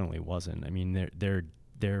definitely wasn't. I mean,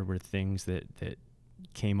 there were things that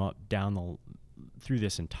came up through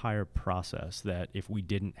this entire process that if we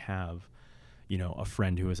didn't have, a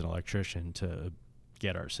friend who was an electrician to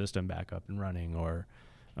get our system back up and running, or,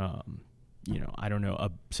 I don't know,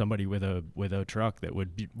 somebody with a truck that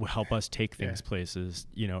would help us take things places,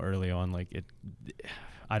 early on,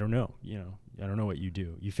 I don't know, I don't know what you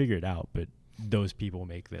do. You figure it out, but those people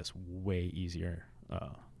make this way easier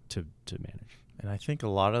to manage. And I think a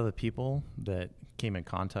lot of the people that came in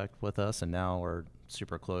contact with us and now are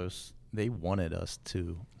super close, they wanted us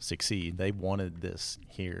to succeed. They wanted this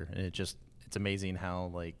here. And it's amazing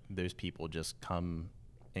how those people just come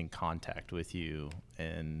in contact with you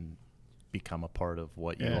and become a part of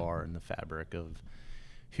what you are and the fabric of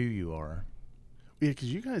who you are. Yeah,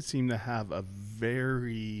 because you guys seem to have a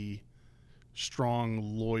very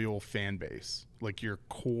strong, loyal fan base. Like your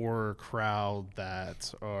core crowd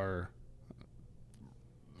that are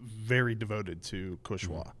very devoted to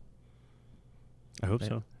Kushwa. I hope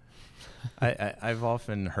so. I've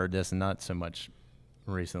often heard this, and not so much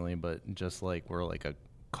recently, but just we're like a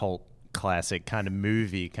cult classic kind of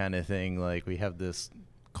movie kind of thing. Like we have this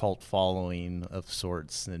cult following of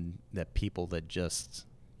sorts, and that people that just,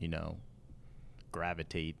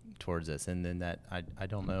 gravitate towards us. And then that, I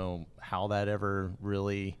don't know how that ever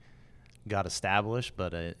really got established,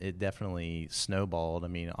 but it definitely snowballed. I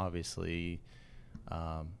mean, obviously,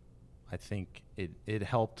 I think it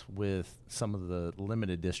helped with some of the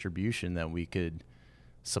limited distribution that we could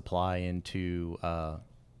supply into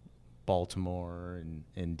Baltimore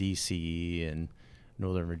and D.C. and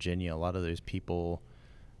Northern Virginia. A lot of those people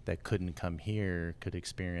that couldn't come here could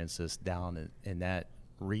experience this down in that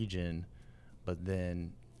region. But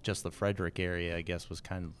then just the Frederick area, I guess, was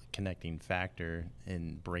kind of the connecting factor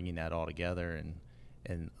in bringing that all together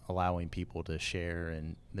and allowing people to share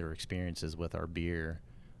in their experiences with our beer,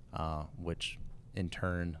 which in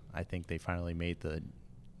turn, I think they finally made the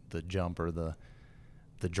jump or the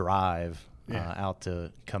drive out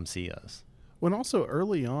to come see us. When also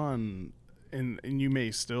early on, and you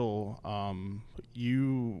may still,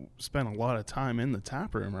 you spent a lot of time in the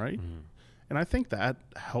tap room, right? Mm-hmm. And I think that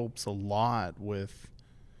helps a lot with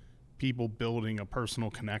people building a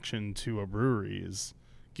personal connection to a brewery, is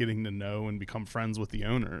getting to know and become friends with the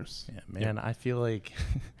owners. Yeah, man, I feel like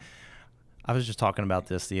I was just talking about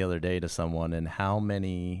this the other day to someone, and how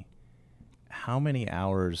many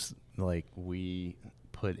hours we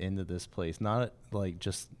put into this place. Not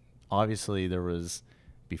just obviously there was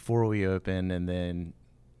before we opened, and then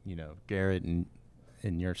Garrett and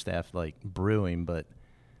your staff brewing, but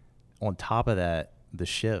on top of that, the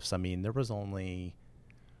shifts. I mean, there was only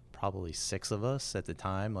probably 6 of us at the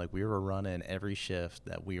time. We were running every shift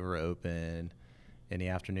that we were open in the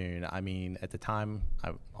afternoon. I mean, at the time,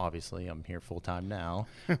 I'm here full time now,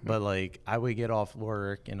 but I would get off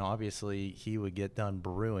work, and obviously he would get done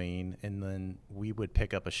brewing, and then we would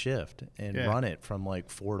pick up a shift and run it from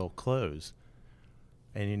 4 till close.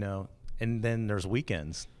 And and then there's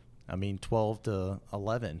weekends. I mean, 12 to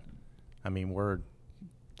 11. I mean, we're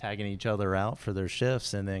tagging each other out for their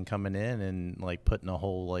shifts and then coming in and putting a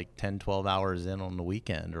whole 10, 12 hours in on the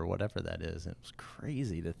weekend or whatever that is. And it was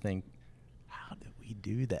crazy to think, how did we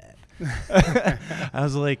do that? I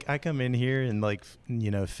was I come in here and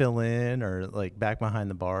fill in or back behind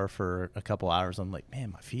the bar for a couple hours. I'm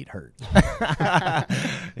man, my feet hurt.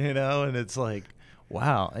 And it's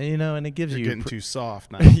wow. And it gives You're you getting too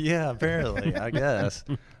soft now. Yeah, apparently, I guess.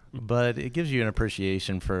 But it gives you an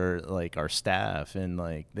appreciation for our staff, and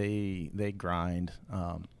they grind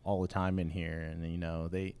all the time in here,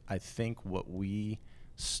 and I think what we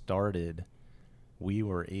started, we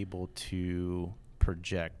were able to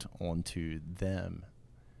project onto them,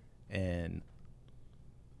 and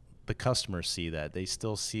the customers see that. They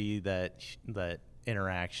still see that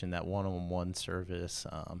interaction, that one-on-one service,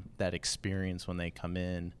 that experience when they come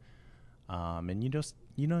in, and you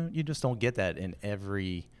just don't get that in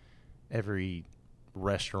every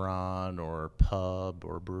restaurant or pub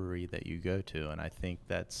or brewery that you go to. And I think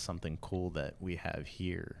that's something cool that we have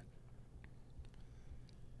here.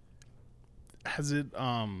 Has it,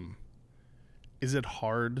 is it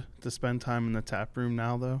hard to spend time in the tap room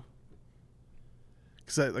now though?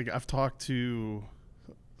 Cause I've talked to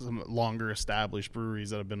some longer established breweries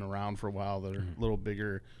that have been around for a while that are a little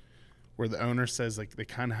bigger, where the owner says like they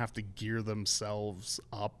kind of have to gear themselves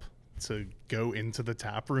up to go into the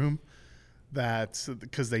tap room, that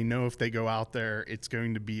because they know if they go out there, it's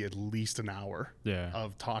going to be at least an hour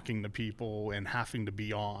of talking to people and having to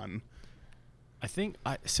be on. I think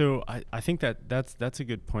I think that's a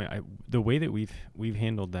good point. The way that we've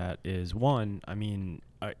handled that is, one, I mean,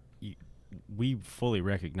 we fully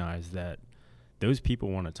recognize that those people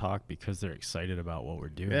want to talk because they're excited about what we're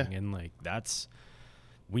doing, and like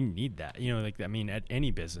we need that. You know, like, I mean, any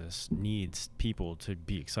business needs people to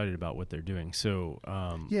be excited about what they're doing. So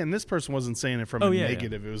and this person wasn't saying it from a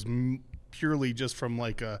negative. It was purely just from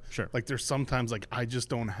like like there's sometimes like I just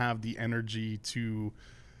don't have the energy to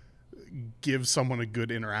give someone a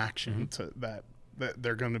good interaction to that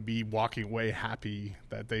they're going to be walking away happy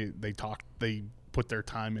that they put their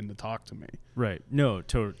time in to talk to me. Right. No,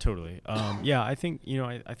 totally. I think, you know,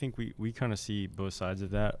 I think we kind of see both sides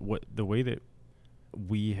of that. The way that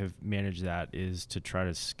we have managed that is to try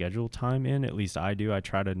to schedule time in. At least I do. I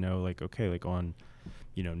try to know, like, okay, like on,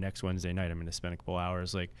 you know, next Wednesday night, I'm going to spend a couple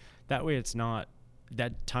hours. Like that way it's not,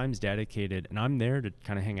 that time's dedicated and I'm there to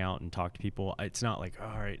kind of hang out and talk to people. It's not like,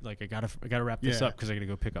 all right, like I gotta wrap this up because I gotta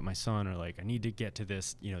go pick up my son, or like I need to get to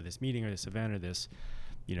this, you know, this meeting or this event or this,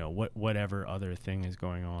 you know, whatever other thing is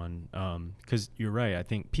going on. Because you're right. I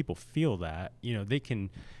think people feel that, you know, they can,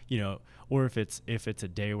 you know, or if it's a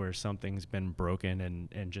day where something's been broken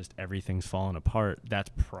and just everything's fallen apart,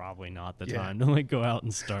 that's probably not the time to like go out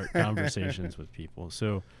and start conversations with people.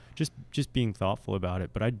 So just being thoughtful about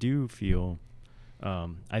it. But I do feel,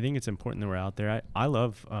 I think it's important that we're out there. I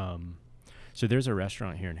love, so there's a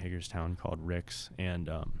restaurant here in Hagerstown called Rick's, and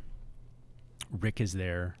Rick is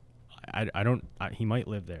there. He might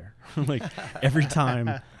live there. Like every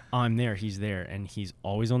time I'm there, he's there, and he's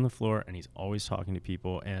always on the floor and he's always talking to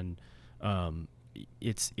people. And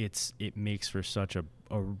it makes for such a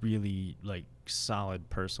really like solid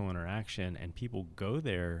personal interaction, and people go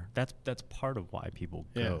there. That's part of why people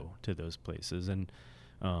go to those places. And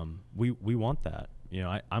we want that, you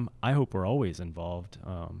know. I hope we're always involved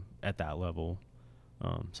at that level.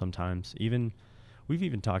 Sometimes we've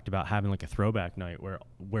even talked about having like a throwback night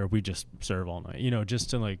where we just serve all night, you know,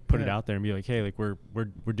 just to like put it out there and be like, hey, like we're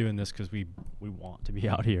doing this because we want to be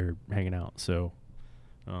out here hanging out. So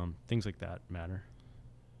things like that matter.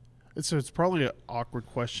 So it's probably an awkward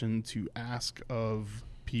question to ask of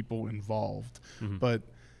people involved, but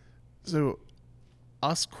so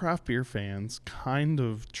us craft beer fans kind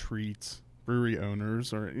of treat brewery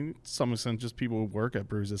owners, or in some extent just people who work at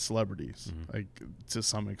breweries, as celebrities, like to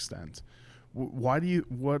some extent.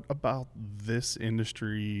 What about this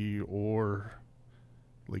industry, or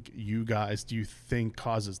like you guys, do you think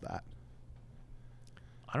causes that?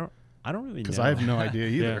 I don't really know. Because I have no idea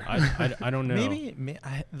either. I don't know. Maybe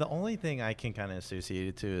the only thing I can kind of associate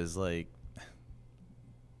it to is like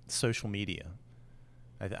social media.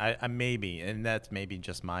 I maybe, and that's maybe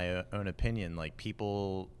just my own opinion, like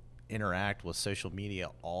people interact with social media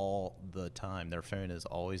all the time. Their phone is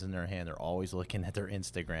always in their hand. They're always looking at their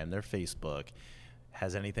Instagram, their Facebook.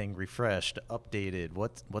 Has anything refreshed, updated,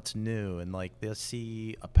 what's new? And like they'll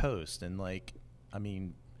see a post, and like, I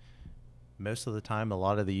mean, most of the time a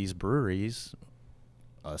lot of these breweries,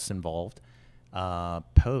 us involved,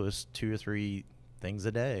 post 2 or 3 things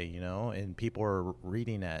a day, you know, and people are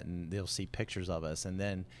reading that and they'll see pictures of us. And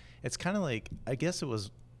then it's kind of like, I guess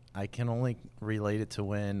I can only relate it to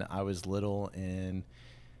when I was little and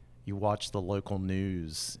you watch the local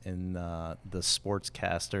news and the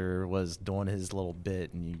sportscaster was doing his little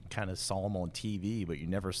bit and you kind of saw him on TV, but you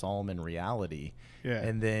never saw him in reality. Yeah.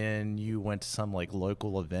 And then you went to some like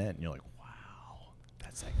local event and you're like,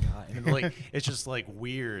 that's that guy. And like, it's just like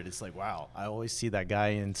weird. It's like, wow, I always see that guy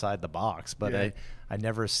inside the box, but I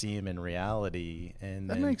never see him in reality. And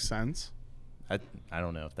that makes sense. I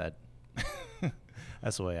don't know if that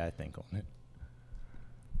that's the way I think on it.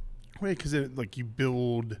 Wait, because like you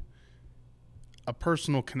build a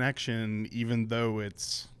personal connection, even though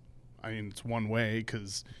it's one way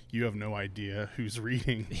because you have no idea who's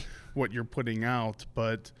reading what you're putting out,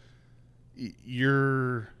 but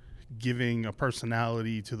you're giving a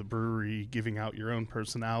personality to the brewery, giving out your own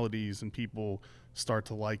personalities, and people start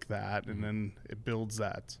to like that, and then it builds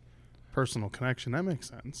that personal connection. That makes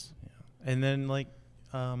sense. Yeah. And then like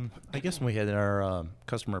I guess when we had our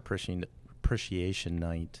customer appreciation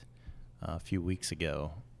night a few weeks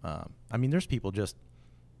ago, I mean, there's people just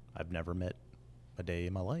I've never met a day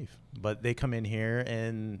in my life, but they come in here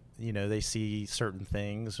and, you know, they see certain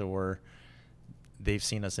things or they've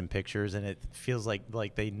seen us in pictures and it feels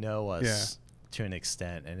like they know us to an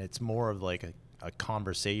extent. And it's more of like a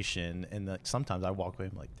conversation, and sometimes I walk away,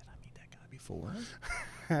 I'm like, did I meet that guy before?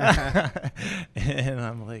 And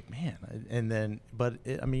I'm like, man,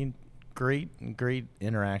 I mean, great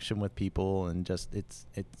interaction with people, and just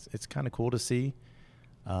it's kind of cool to see.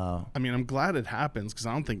 I mean, I'm glad it happens, because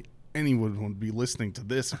I don't think anyone would be listening to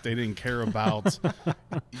this if they didn't care about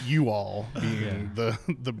you all being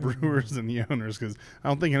the brewers and the owners, because I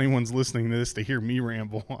don't think anyone's listening to this to hear me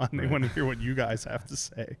ramble on. They want to hear what you guys have to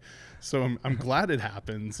say. So I'm glad it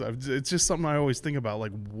happens. It's just something I always think about,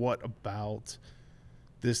 like, what about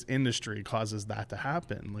this industry causes that to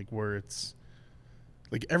happen? Like, where it's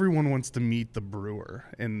like everyone wants to meet the brewer,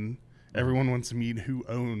 and everyone wants to meet who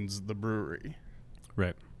owns the brewery.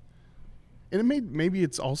 Right. And maybe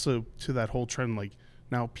it's also to that whole trend, like,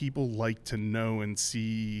 now people like to know and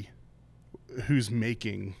see who's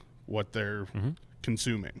making what they're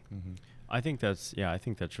consuming. Mm-hmm. I think that's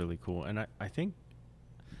really cool. And I think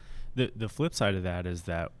the flip side of that is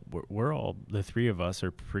that we're all, the three of us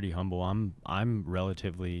are pretty humble. I'm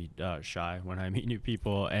relatively shy when I meet new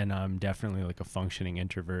people, and I'm definitely like a functioning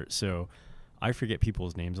introvert. So I forget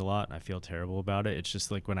people's names a lot, and I feel terrible about it. It's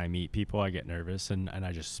just like when I meet people, I get nervous, and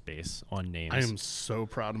I just space on names. I am so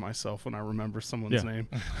proud of myself when I remember someone's name.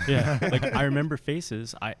 Yeah, like I remember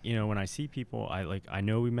faces. When I see people, I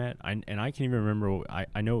know we met, and I can even remember.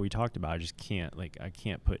 I know what we talked about. I just can't I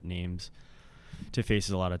can't put names to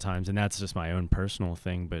faces a lot of times, and that's just my own personal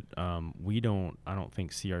thing. But I don't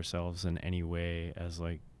think see ourselves in any way as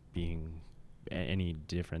like being any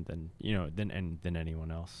different than than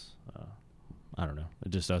anyone else. I don't know.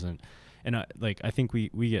 It just doesn't. And I think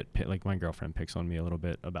we get like my girlfriend picks on me a little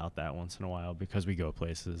bit about that once in a while, because we go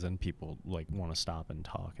places and people like want to stop and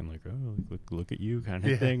talk and like, oh, look at you kind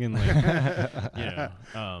of thing. And like,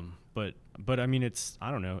 but I mean,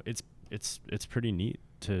 I don't know. It's pretty neat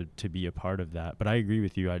to be a part of that. But I agree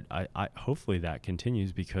with you. I hopefully that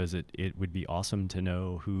continues, because it would be awesome to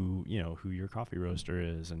know who your coffee roaster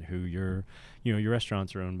is, and who your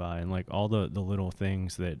restaurants are owned by, and like all the little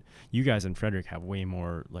things that you guys in Frederick have way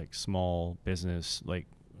more like small business, like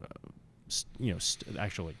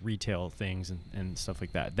actual like retail things and stuff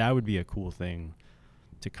like that. That would be a cool thing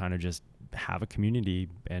to kind of just have a community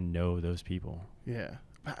and know those people. Yeah.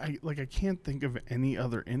 I can't think of any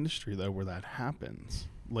other industry though where that happens.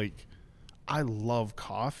 Like, I love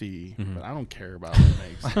coffee, but I don't care about what it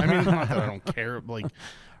makes. I mean, not that I don't care. Like,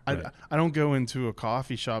 right. I don't go into a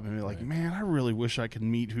coffee shop and be like, man, I really wish I could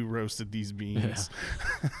meet who roasted these beans.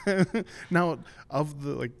 Yeah. Now, of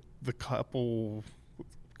the couple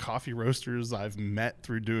coffee roasters I've met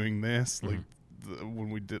through doing this, like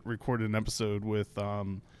when we recorded an episode with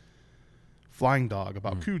Flying Dog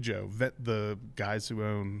about Cujo, the guys who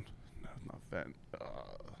own,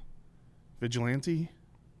 Vigilante.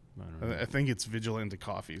 I think it's Vigilante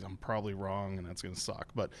Coffees. I'm probably wrong, and that's gonna suck.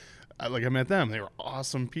 But I met them. They were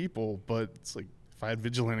awesome people. But it's like, if I had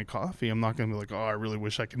Vigilante Coffee, I'm not gonna be like, oh, I really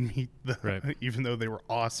wish I could meet them, right. Even though they were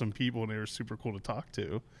awesome people and they were super cool to talk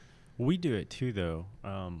to. We do it too, though.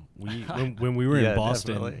 When we were in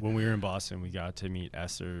Boston, we got to meet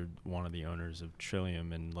Esther, one of the owners of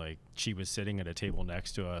Trillium, and like she was sitting at a table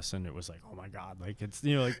next to us, and it was like, oh my God, like it's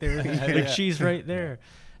like they're like she's right there.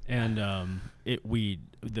 And one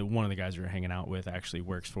of the guys we were hanging out with actually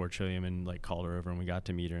works for Trillium, and like called her over, and we got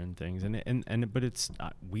to meet her and things. But it's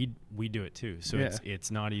we do it too. So it's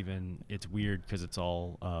not even, it's weird because it's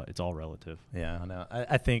all relative. Yeah, I know.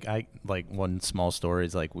 I think like one small story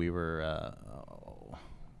is like we were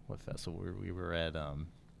what festival we were at?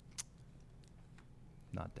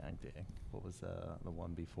 Not Dang Dig. What was the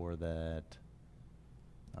one before that?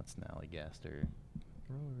 Not Snallygaster.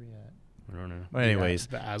 Where were we at? I don't know. Well, anyways,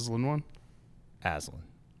 the Aslan one. Aslan.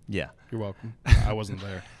 Yeah. You're welcome. I wasn't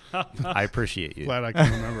there. I appreciate you. Glad I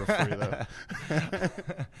can remember for you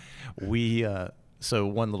though. So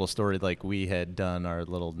one little story, like we had done our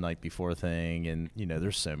little night before thing, and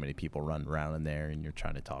there's so many people running around in there, and you're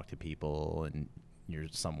trying to talk to people, and you're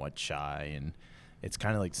somewhat shy, and it's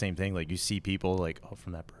kind of like the same thing. Like you see people like, oh,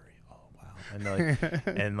 from that brewery. Oh, wow.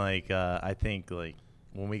 And I think like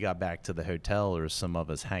when we got back to the hotel, there was some of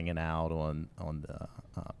us hanging out on the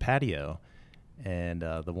patio, and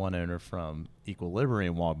the one owner from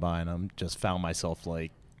Equilibrium walked by, and I just found myself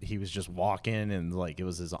like, he was just walking, and like it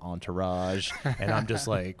was his entourage, and I'm just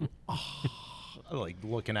like, oh, like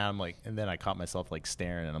looking at him, like, and then I caught myself like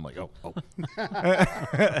staring, and I'm like, oh.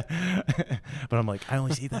 But I'm like, I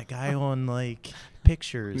only see that guy on like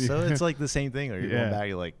pictures, so it's like the same thing. Or you're going back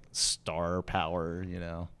to like star power,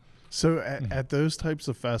 So at those types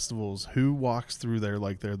of festivals, who walks through there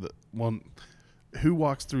like they're the one? Who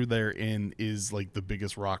walks through there and is like the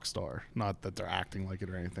biggest rock star? Not that they're acting like it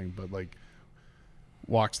or anything, but like,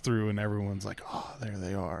 walks through and everyone's like, oh, there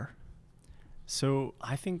they are. So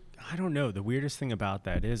I don't know. The weirdest thing about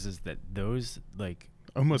that is that those like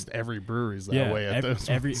almost every brewery's that way at those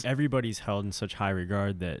ones. Everybody's held in such high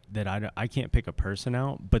regard that I can't pick a person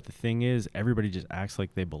out. But the thing is, everybody just acts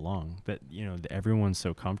like they belong. That everyone's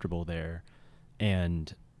so comfortable there,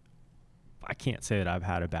 and I can't say that I've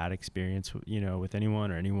had a bad experience, with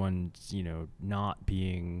anyone or anyone, not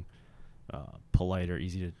being polite or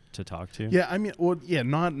easy to talk to. Yeah, I mean, well, yeah,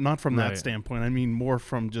 not from that Right. standpoint. I mean, more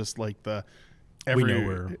from just like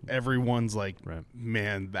everyone's like, Right.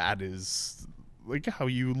 man, that is like how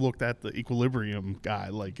you looked at the Equilibrium guy.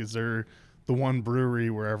 Like, is there the one brewery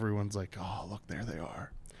where everyone's like, oh, look, there they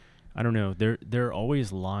are? I don't know. There are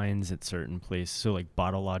always lines at certain places. So like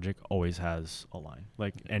Bottle Logic always has a line.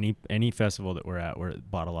 Like any festival that we're at where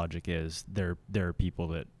Bottle Logic is, there are people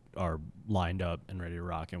that are lined up and ready to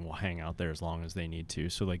rock and will hang out there as long as they need to.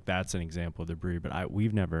 So like that's an example of the brewery. But I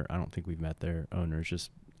don't think we've met their owners. Just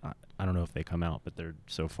I don't know if they come out, but they're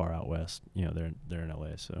so far out west. They're in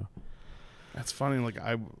LA. So That's funny. Like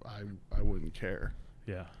I wouldn't care.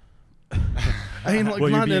 yeah. I mean, like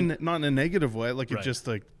Well, not in a negative way. Like Right. it's just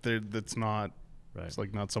like that's not. Right. It's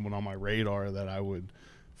like not someone on my radar that I would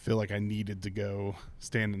feel like I needed to go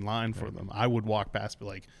stand in line for them. I would walk past, be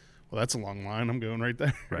like, well, that's a long line. I'm going right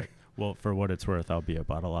there. Right. Well, for what it's worth, I'll be at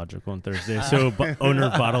Bottle Logic on Thursday. So, owner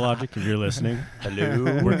of Bottle Logic, if you're listening,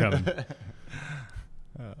 hello, we're coming.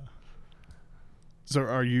 So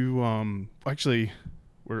are you actually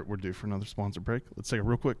we're due for another sponsor break. Let's take a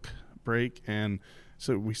real quick break. And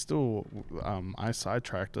so we still I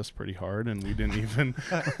sidetracked us pretty hard, and we didn't even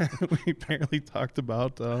we barely talked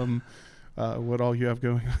about what all you have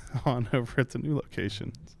going on over at the new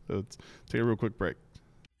location. So let's take a real quick break.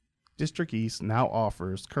 District East now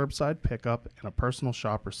offers curbside pickup and a personal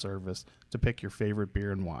shopper service to pick your favorite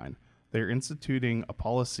beer and wine. They're instituting a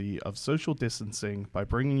policy of social distancing by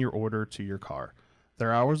bringing your order to your car.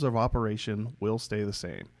 Their hours of operation will stay the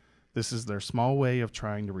same. This is their small way of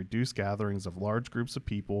trying to reduce gatherings of large groups of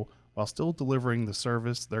people while still delivering the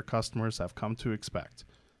service their customers have come to expect.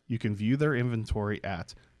 You can view their inventory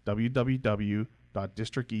at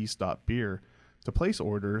www.districteast.beer. To place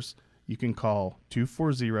orders, you can call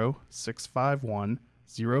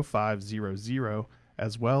 240-651-0500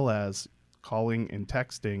 as well as calling and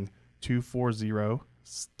texting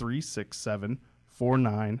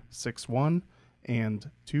 240-367-4961 and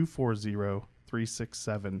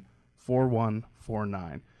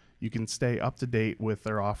 240-367-4149. You can stay up to date with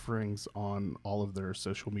their offerings on all of their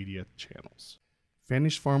social media channels.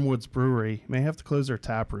 Vanish Farmwoods Brewery may have to close their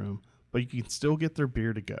tap room, but you can still get their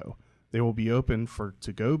beer to go. They will be open for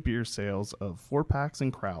to-go beer sales of 4-packs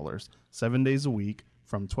and crowlers 7 days a week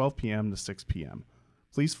from 12 p.m. to 6 p.m.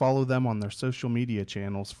 Please follow them on their social media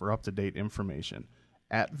channels for up-to-date information,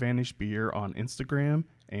 at Vanish Beer on Instagram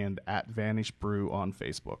and at Vanish Brew on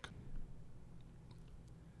Facebook.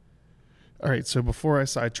 All right, so before I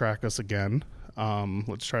sidetrack us again,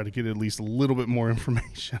 let's try to get at least a little bit more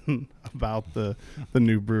information about the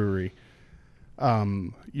new brewery.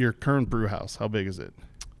 Your current brew house, how big is it?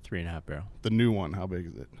 3.5 barrel, The new one, how big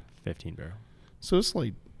is it? 15 barrel. So it's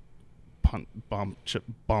like bump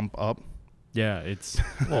up. Yeah, it's a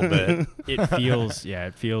little bit.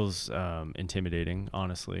 It feels intimidating,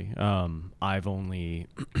 honestly. I've only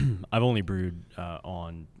brewed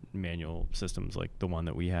on manual systems like the one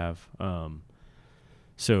that we have.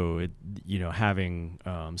 So it, having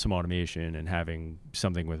some automation and having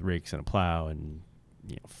something with rakes and a plow and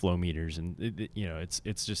flow meters and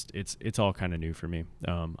it's all kind of new for me.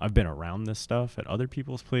 I've been around this stuff at other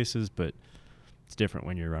people's places, but it's different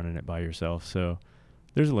when you're running it by yourself. So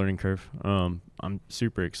there's a learning curve. I'm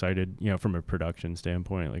super excited, from a production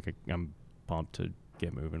standpoint. Like I'm pumped to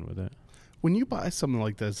get moving with it. When you buy something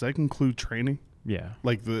like this, does that include training? Yeah.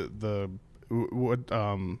 Like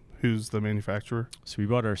who's the manufacturer? So we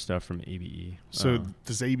bought our stuff from ABE. So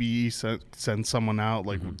does ABE send someone out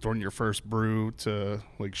during your first brew to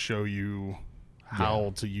show you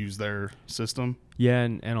how to use their system? Yeah,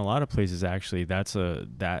 and a lot of places actually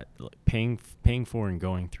paying for and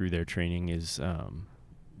going through their training is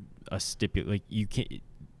you can't,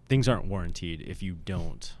 things aren't warranted if you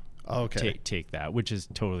don't take that, which is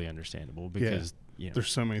totally understandable because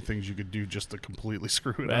there's so many things you could do just to completely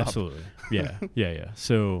screw it Absolutely. up. Yeah.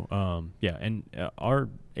 So and our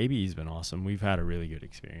ABE's been awesome. We've had a really good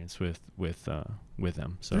experience with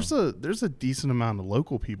them. So there's a decent amount of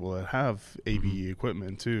local people that have ABE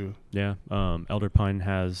equipment too. Yeah. Elder Pine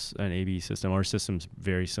has an ABE system. Our system's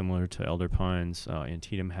very similar to Elder Pine's.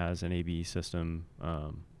 Antietam has an ABE system.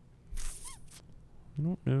 I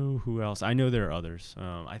don't know who else. I know there are others.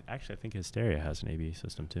 I think Hysteria has an ABE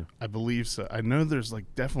system too. I believe so. I know there's like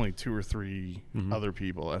definitely 2 or 3 other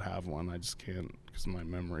people that have one. I just can't because my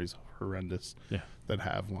memory's horrendous. Yeah. That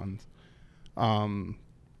have one.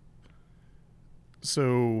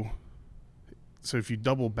 So if you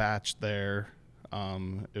double batch there,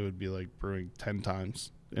 it would be like brewing 10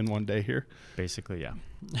 times in one day here. Basically, yeah.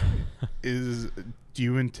 Do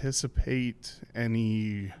you anticipate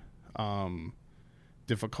any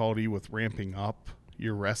difficulty with ramping up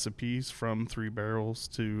your recipes from 3 barrels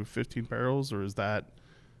to 15 barrels, or is that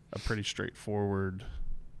a pretty straightforward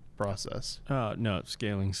process? No,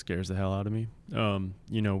 scaling scares the hell out of me.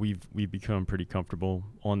 We've become pretty comfortable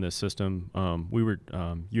on this system.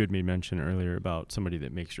 You had made mention earlier about somebody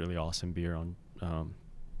that makes really awesome beer on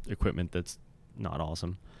equipment that's not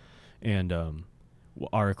awesome, and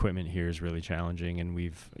our equipment here is really challenging, and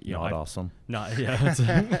awesome.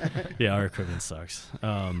 Our equipment sucks.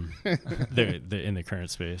 They're in the current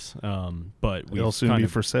space, but They'll soon be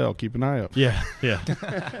for sale. Keep an eye out. Yeah.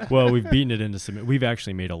 Well, we've beaten it into some. We've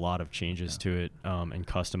actually made a lot of changes to it and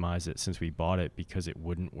customized it since we bought it because it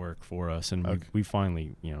wouldn't work for us, and we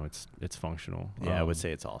finally, it's functional. Yeah, I would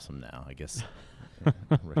say it's awesome now. I guess.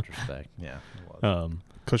 Retrospect. Yeah.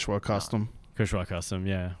 Kushwa Custom. Kushwa Custom,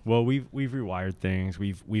 yeah. Well, we've rewired things.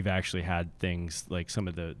 We've actually had things like some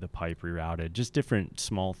of the pipe rerouted, just different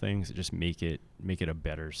small things that just make it a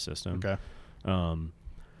better system. Okay.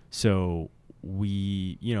 So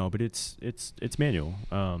we, but it's manual.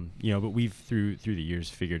 But we've through the years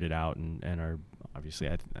figured it out and are obviously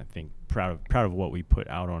I think proud of what we put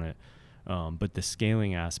out on it. But the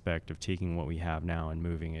scaling aspect of taking what we have now and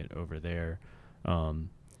moving it over there,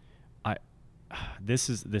 this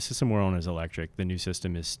system we're on is electric. The new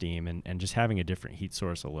system is steam, and just having a different heat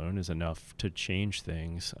source alone is enough to change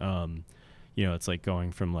things. It's like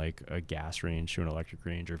going from like a gas range to an electric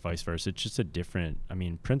range or vice versa. It's just a different,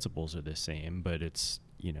 principles are the same, but it's,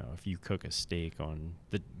 if you cook a steak on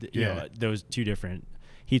those 2 different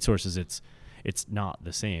heat sources, it's not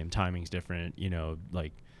the same. Timing's different,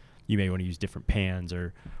 like you may want to use different pans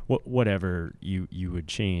or whatever you would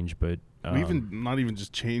change, but even not even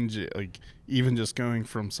just change it, like even just going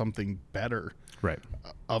from something better, right,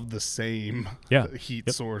 of the same heat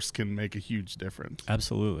source can make a huge difference.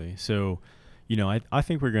 Absolutely. So, I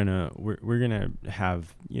think we're gonna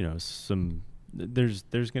have some.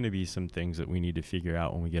 There's gonna be some things that we need to figure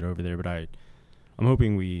out when we get over there, but I'm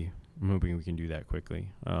hoping we can do that quickly.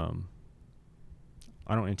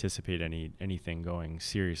 I don't anticipate anything going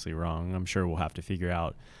seriously wrong. I'm sure we'll have to figure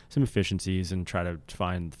out some efficiencies and try to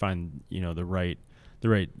find the right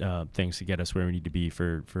things to get us where we need to be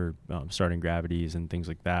for starting gravities and things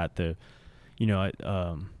like that.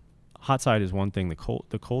 Hot side is one thing.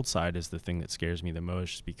 The cold side is the thing that scares me the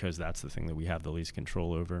most because that's the thing that we have the least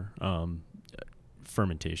control over.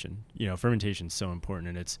 Fermentation. Fermentation is so important,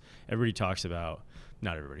 and it's everybody talks about,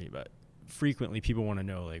 not everybody, but frequently people want to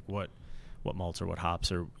know like what malts or what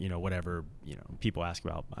hops or whatever, people ask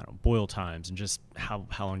about, I don't know, boil times and just how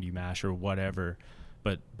long do you mash or whatever,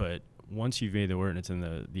 but once you've made the wort and it's in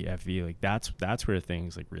the FV, like that's where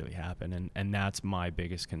things like really happen, and that's my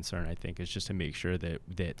biggest concern, I think, is just to make sure that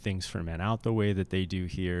things ferment out the way that they do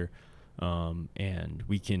here, and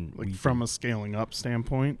we can from a scaling up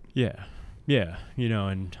standpoint. Yeah,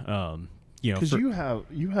 and because you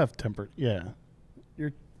have temper,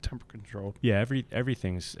 you're temper controlled. Yeah,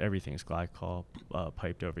 everything's glycol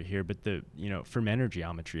piped over here, but the fermenter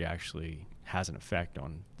geometry actually has an effect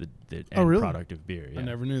on the end product of beer. Yeah. I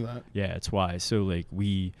never knew that. Yeah, it's why. So like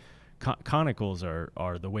conicals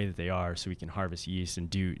are the way that they are, so we can harvest yeast and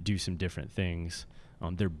do some different things.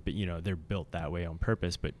 They're built that way on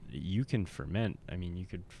purpose, but you can ferment. You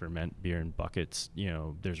could ferment beer in buckets.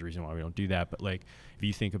 There's a reason why we don't do that. But like if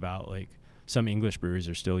you think about like some English breweries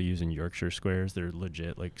are still using Yorkshire squares. They're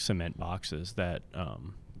legit like cement boxes that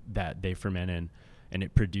they ferment in, and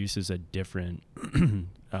it produces a different.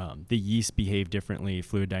 The yeast behave differently.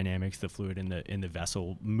 Fluid dynamics. The fluid in the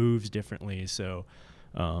vessel moves differently. So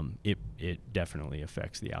it definitely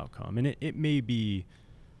affects the outcome. And it may be,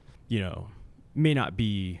 may not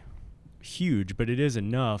be huge, but it is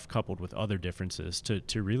enough coupled with other differences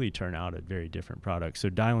to really turn out a very different product. So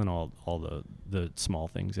dialing all the small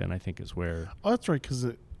things in, I think, is where. Oh, that's right. Because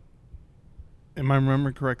am I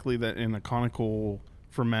remembering correctly that in a conical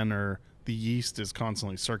fermenter, the yeast is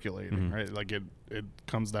constantly circulating, right? Like it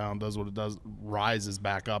comes down, does what it does, rises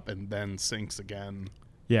back up, and then sinks again.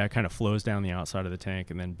 Yeah, it kind of flows down the outside of the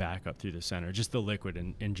tank and then back up through the center. Just the liquid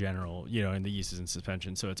in general, and the yeast is in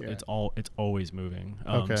suspension, so it's always moving.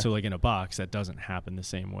 Okay. So like in a box, that doesn't happen the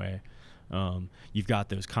same way. You've got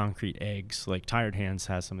those concrete eggs. Like Tired Hands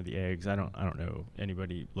has some of the eggs. I don't know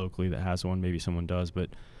anybody locally that has one. Maybe someone does, but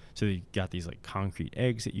so you got these like concrete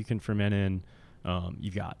eggs that you can ferment in.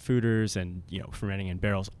 You've got fooders and fermenting in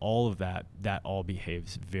barrels. All of that all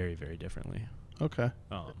behaves very, very differently. Okay.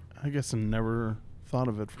 I guess I never thought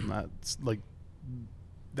of it from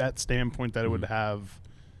that standpoint, that it would have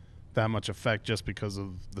that much effect just because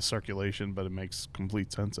of the circulation, but it makes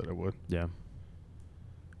complete sense that it would. Yeah.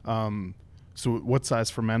 So what size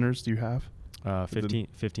fermenters do you have?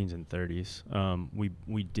 15s and 30s.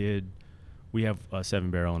 We have a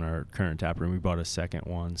 7-barrel in our current tap room. We bought a second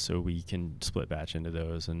one so we can split batch into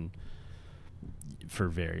those and for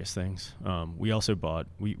various things. We also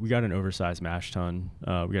we got an oversized mash tun.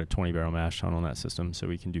 We got a 20-barrel mash tun on that system so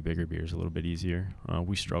we can do bigger beers a little bit easier.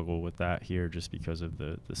 We struggle with that here just because of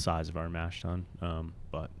the size of our mash tun,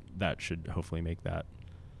 but that should hopefully make that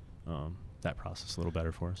process a little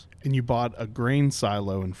better for us. And you bought a grain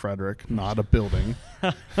silo in Frederick, not a building.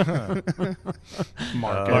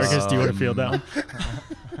 Marcus, do you want to field that one?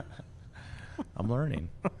 I'm learning.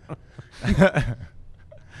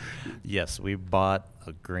 Yes, we bought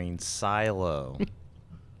a grain silo,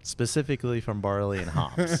 specifically from barley and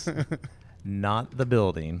hops, not the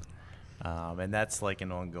building. And that's like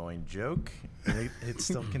an ongoing joke. It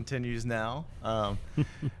still continues now. I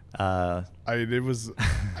think it was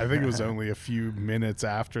only a few minutes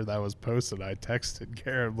after that was posted. I texted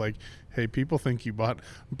Garrett like, "Hey, people think you bought.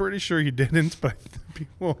 I'm pretty sure you didn't, but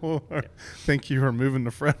people think you were moving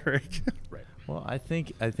to Frederick." Right. Well, I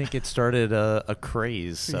think it started a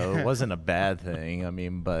craze, so it wasn't a bad thing. I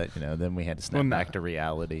mean, but then we had to snap back to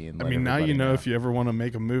reality. And now if you ever want to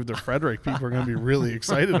make a move to Frederick, people are going to be really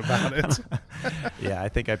excited about it. Yeah, I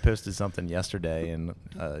think I posted something yesterday, and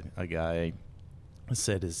a guy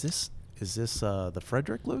said, "Is this the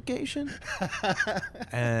Frederick location?"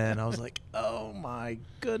 And I was like, "Oh my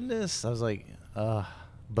goodness!" I was like,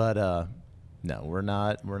 but no, we're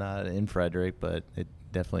not in Frederick, but it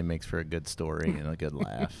definitely makes for a good story and a good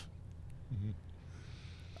laugh.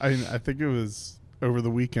 I think it was over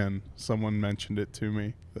the weekend someone mentioned it to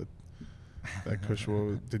me that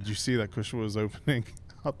Kushwa. Did you see that Kushwa was opening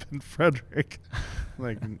up in Frederick?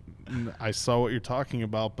 Like, I saw what you're talking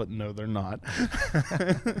about, but no, they're not.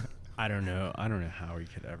 I don't know how we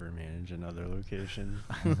could ever manage another location.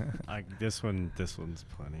 This one's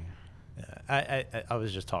plenty. I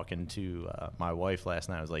was just talking to my wife last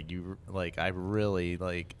night. I was like, I really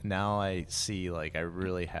now I see I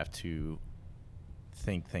really have to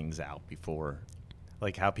think things out before,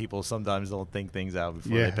 how people sometimes don't think things out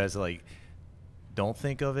before they pass. Don't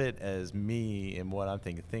think of it as me and what I'm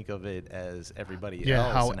thinking. Think of it as everybody else.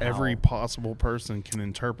 Yeah, how every possible person can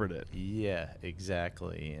interpret it. Yeah,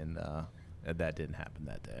 exactly. And that didn't happen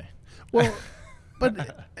that day. Well.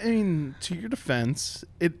 But, I mean, to your defense,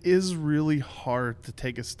 it is really hard to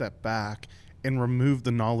take a step back and remove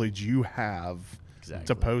the knowledge you have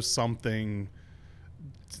to post something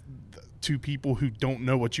to people who don't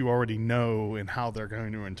know what you already know and how they're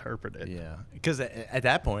going to interpret it. Yeah, because at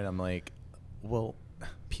that point, I'm like, well,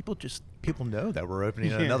 people know that we're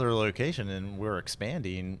opening another location and we're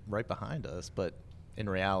expanding right behind us. But in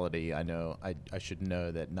reality, I know I should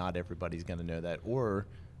know that not everybody's going to know that, or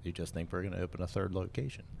you just think we're going to open a third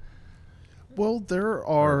location. Well, there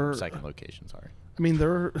are... Or second location, sorry. I mean,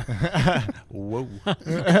 there are... Whoa.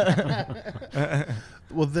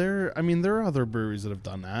 Well, there are other breweries that have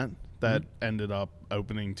done that ended up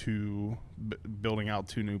opening building out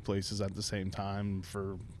 2 new places at the same time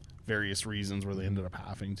for various reasons where they ended up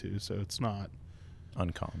having to. So it's not...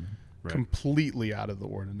 uncommon. Completely out of the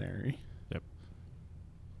ordinary. Yep.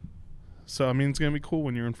 So, I mean, it's going to be cool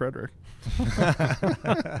when you're in Frederick.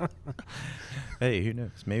 Hey, who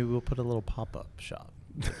knows? Maybe we'll put a little pop-up shop.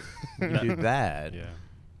 Do that. Yeah,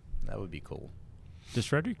 that would be cool. Does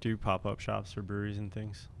Frederick do pop-up shops for breweries and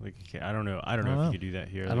things? I don't know if you could do that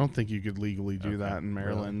here. I don't think you could legally do that in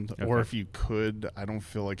Maryland. Really? Or Okay. if you could, I don't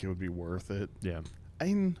feel like it would be worth it. Yeah. I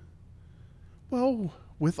mean, well,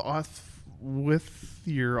 with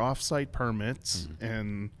your off-site permits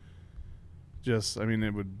and just, I mean,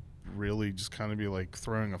 it would really just kind of be like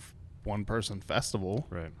throwing a one-person festival.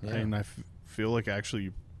 Right. Yeah. And I feel like actually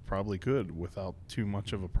you probably could without too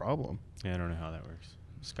much of a problem. Yeah, I don't know how that works.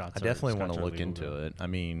 I definitely want to look into it. I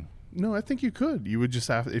mean, no, I think you could. You would just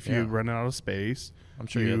have, if you run out of space. I'm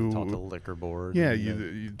sure you have to talk to the liquor board. Yeah,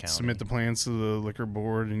 you submit the plans to the liquor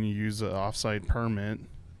board and you use an off-site permit.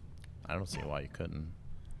 I don't see why you couldn't.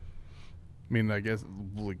 I mean, I guess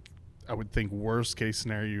I would think worst case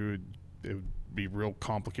scenario, it would be real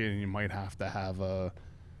complicated. You might have to have a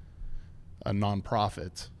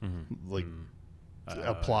nonprofit,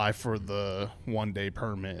 apply for the 1-day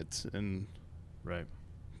permit and Right.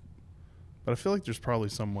 but I feel like there's probably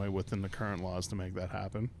some way within the current laws to make that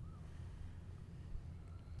happen.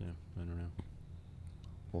 Yeah, I don't know.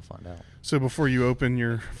 We'll find out. So before you open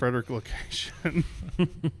your Frederick location,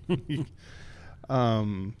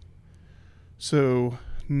 so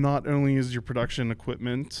not only is your production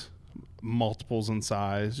equipment multiples in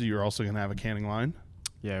size, you're also going to have a canning line.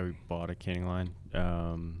 Yeah, we bought a canning line.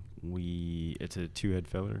 It's a 2-head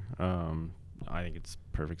filler. I think it's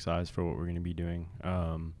perfect size for what we're going to be doing.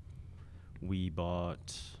 We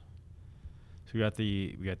got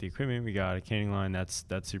the equipment, we got a canning line. That's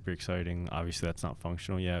super exciting. Obviously that's not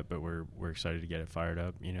functional yet, but we're excited to get it fired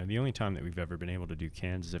up. You know, the only time that we've ever been able to do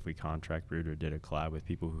cans is if we contract brewed or did a collab with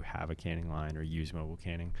people who have a canning line or use mobile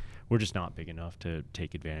canning. We're just not big enough to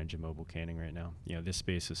take advantage of mobile canning right now. You know, this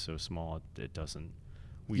space is so small it doesn't.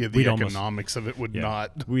 The economics of it would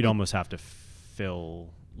not. We'd almost have to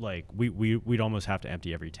fill, like we'd almost have to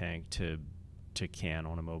empty every tank to can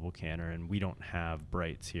on a mobile canner, and we don't have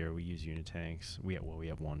Brights here. We use Unitanks. We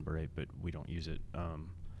have one Bright, but we don't use it.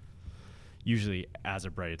 Usually as a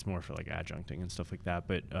Bright, it's more for like adjuncting and stuff like that.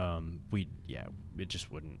 But it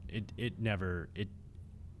just wouldn't. It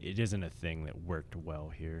isn't a thing that worked well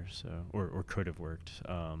here. So or could have worked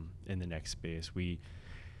in the next space. We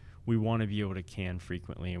want to be able to can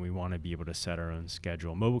frequently, and we want to be able to set our own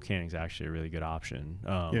schedule. Mobile canning is actually a really good option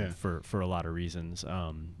for a lot of reasons,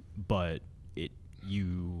 but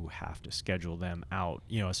you have to schedule them out,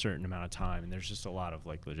 a certain amount of time, and there's just a lot of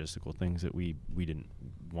like logistical things that we didn't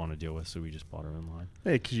want to deal with, so we just bought our own line.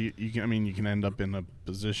 Hey, because you can end up in a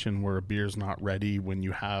position where a beer's not ready when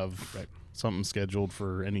you have something scheduled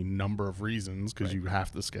for any number of reasons, because you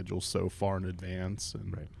have to schedule so far in advance.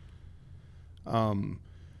 And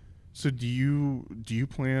so do you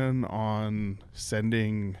plan on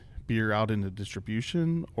sending beer out into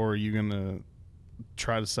distribution, or are you gonna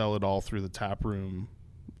try to sell it all through the tap room?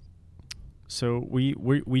 So we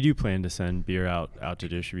do plan to send beer out to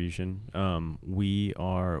distribution.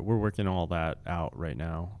 We're working all that out right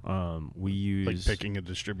now. We use like picking a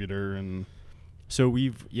distributor, and so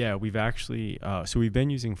we've actually we've been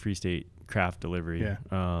using Free State Craft Delivery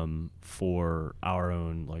for our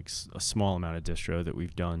own a small amount of distro that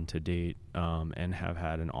we've done to date, and have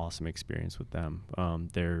had an awesome experience with them.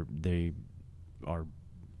 They are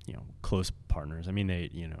close partners. I mean,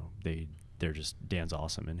 they're just, Dan's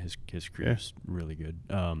awesome, and his crew is really good.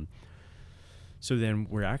 So then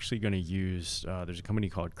we're actually going to use, there's a company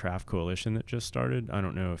called Craft Coalition that just started. I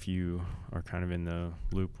don't know if you are kind of in the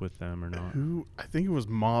loop with them or not. I think it was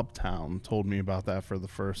Mobtown told me about that for the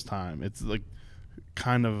first time. It's like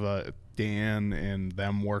kind of Dan and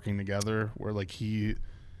them working together, where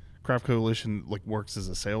Craft Coalition works as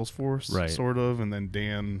a sales force, sort of, and then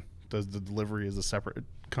Dan does the delivery as a separate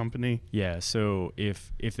company. Yeah, so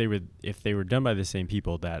if they were done by the same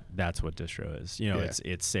people, that's what distro is.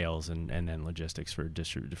 It's sales and then logistics for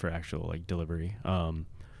actual delivery.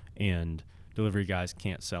 And delivery guys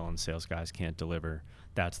can't sell and sales guys can't deliver.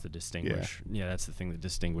 That's the that's the thing that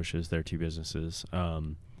distinguishes their two businesses.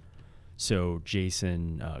 So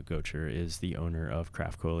Jason Gocher is the owner of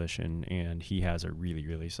Craft Coalition, and he has a really,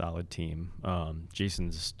 really solid team.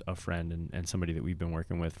 Jason's a friend and somebody that we've been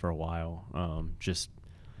working with for a while.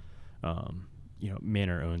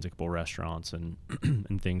 Manor owns a couple restaurants and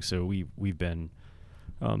and things, so we've been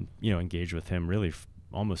engaged with him really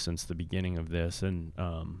almost since the beginning of this, and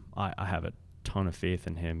I have a ton of faith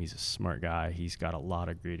in him. He's a smart guy. He's got a lot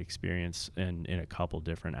of great experience in a couple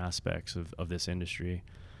different aspects of this industry.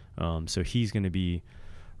 So he's going to be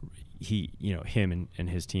him and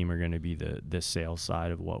his team are going to be the sales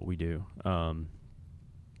side of what we do.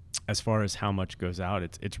 As far as how much goes out,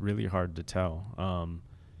 it's really hard to tell. I'm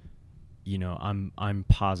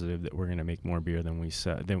positive that we're going to make more beer than we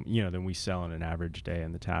sell in an average day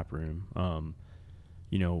in the tap room.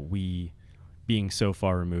 We being so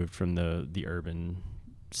far removed from the urban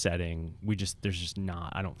setting,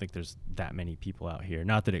 I don't think there's that many people out here.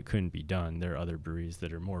 Not that it couldn't be done. There are other breweries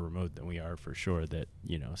that are more remote than we are, for sure, that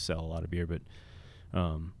sell a lot of beer, but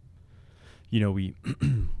we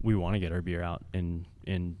want to get our beer out in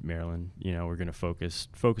Maryland. We're going to focus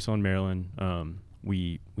on Maryland.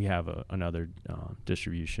 We have another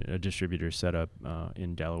distributor set up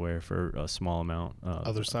in Delaware for a small amount.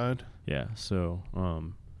 Other side? Yeah. So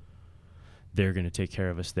they're going to take care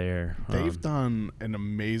of us there. They've done an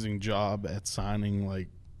amazing job at signing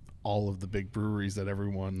all of the big breweries that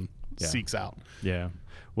everyone seeks out. Yeah.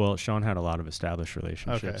 Well, Sean had a lot of established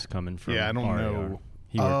relationships coming from I don't RAR. know.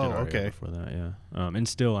 He worked at RAR before that, yeah. And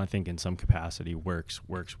still, I think in some capacity works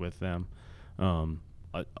with them.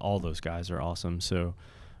 all those guys are awesome. So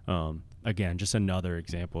again, just another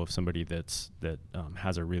example of somebody that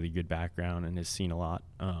has a really good background and has seen a lot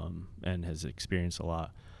and has experienced a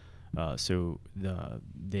lot. So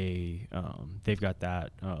they've got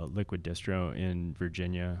that liquid distro in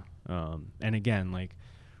Virginia, and again, like,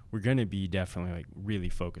 we're going to be definitely like really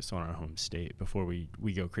focused on our home state before we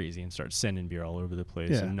go crazy and start sending beer all over the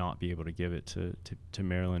place and not be able to give it to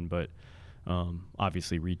Maryland. But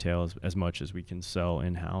obviously retail as much as we can sell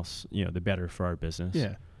in-house, the better for our business.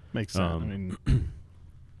 Yeah, makes sense. I mean,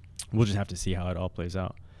 we'll just have to see how it all plays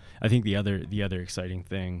out. I think the other exciting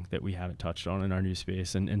thing that we haven't touched on in our new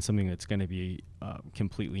space and something that's going to be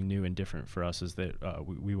completely new and different for us is that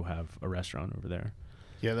we will have a restaurant over there.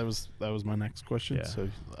 Yeah, that was my next question. Yeah. So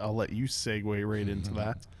I'll let you segue right into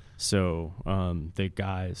that. So the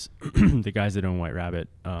guys that own White Rabbit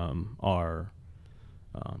are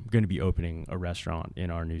going to be opening a restaurant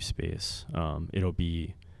in our new space. It'll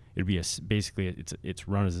be basically it's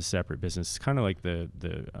run as a separate business. It's kind of like the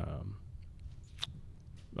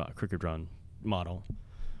Crooked Run model.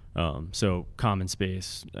 So common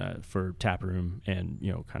space for tap room and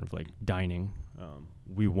kind of like dining.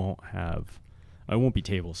 It won't be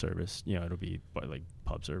table service. It'll be like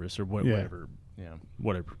pub service or whatever. Yeah.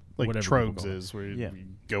 Whatever. Like whatever Trogs is, where Yeah. you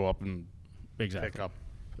go up and exactly. pick up.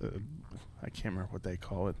 I can't remember what they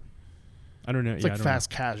call it. I don't know. It's yeah, like I don't fast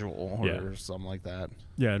casual or Yeah. something like that.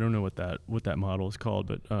 Yeah, I don't know what that model is called,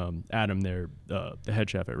 but Adam there, the head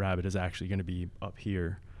chef at Rabbit, is actually going to be up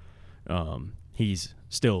here. He's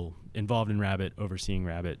still involved in Rabbit, overseeing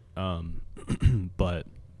Rabbit, but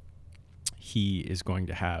he is going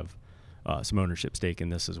to have some ownership stake in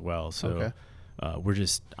this as well. So we're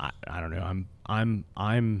just I don't know.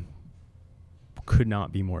 I'm could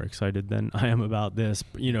not be more excited than I am about this.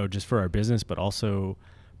 Just for our business, but also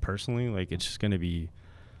personally, like, it's just going to be.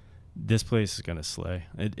 This place is going to slay.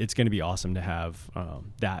 It's going to be awesome to have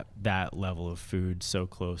that level of food so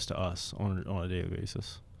close to us on a daily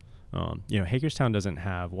basis. Hagerstown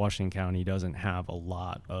Washington County doesn't have a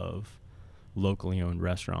lot of locally owned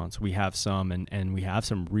restaurants. We have some, and we have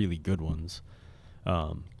some really good ones,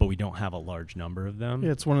 but we don't have a large number of them.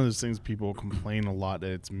 Yeah, it's one of those things people complain a lot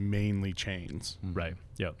that it's mainly chains. Right.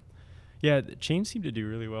 Yep. Yeah, the chains seem to do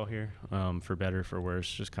really well here, for better, for worse.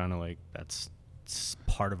 Just kind of like that's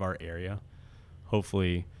part of our area.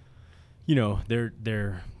 Hopefully,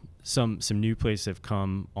 there some new places have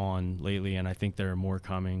come on lately, and I think there are more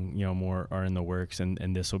coming. More are in the works,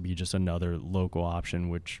 and this will be just another local option,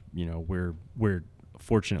 which we're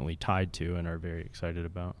fortunately tied to and are very excited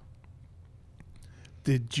about.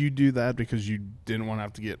 Did you do that because you didn't want to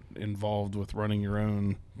have to get involved with running your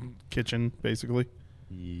own kitchen, basically?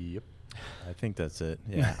 Yep. I think that's it.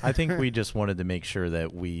 Yeah. I think we just wanted to make sure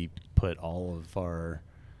that we put all of our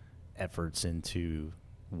efforts into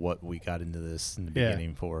what we got into this in the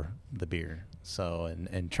beginning for the beer. So,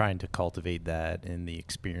 and trying to cultivate that in the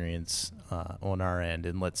experience on our end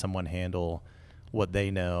and let someone handle what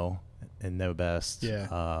they know and know best.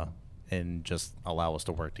 Yeah. And just allow us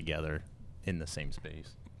to work together in the same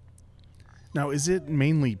space. Now, is it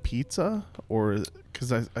mainly pizza, or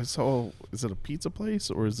because I saw, is it a pizza place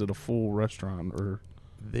or is it a full restaurant? Or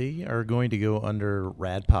they are going to go under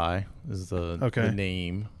Rad Pie is the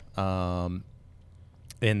name, and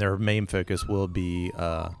their main focus will be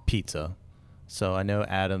pizza. So I know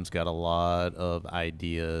Adam's got a lot of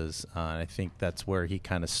ideas. I think that's where he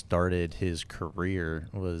kind of started his career,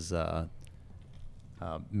 was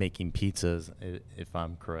making pizzas, if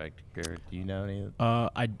I'm correct. Garrett, do you know any of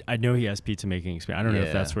that? I know he has pizza making experience. I don't know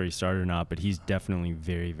if that's where he started or not, but he's definitely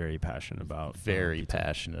very, very passionate about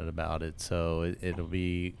passionate about it. So it'll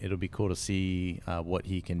be cool to see what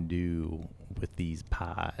he can do with these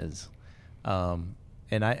pies.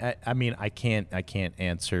 And I mean I can't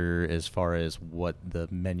answer as far as what the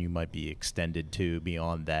menu might be extended to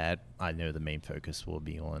beyond that. I know the main focus will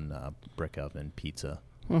be on brick oven pizza.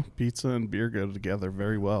 Well, pizza and beer go together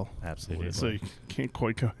very well. Absolutely. So you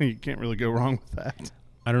can't really go wrong with that.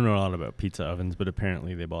 I don't know a lot about pizza ovens, but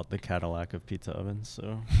apparently they bought the Cadillac of pizza ovens,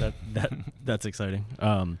 so that's exciting.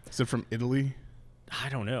 Is it from Italy? I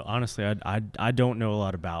don't know. Honestly, I don't know a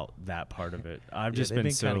lot about that part of it. I've just been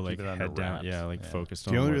so like head down, focused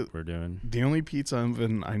on what we're doing. The only pizza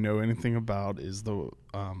oven I know anything about is the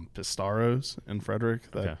Pistaros in Frederick.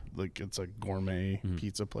 Like it's a gourmet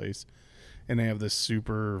pizza place. And they have this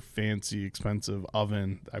super fancy, expensive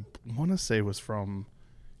oven. I want to say it was from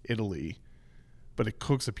Italy, but it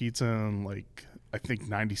cooks a pizza in like, I think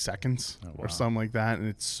 90 seconds or something like that. And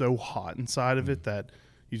it's so hot inside of it that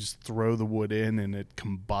you just throw the wood in and it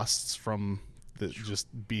combusts from just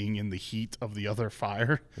being in the heat of the other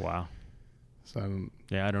fire. Wow. So I don't,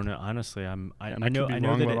 Yeah, I don't know. Honestly, I I know could I be know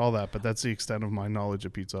wrong that about all that, but that's the extent of my knowledge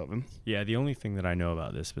of pizza ovens. Yeah, the only thing that I know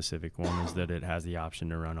about this specific one is that it has the option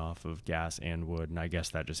to run off of gas and wood, and I guess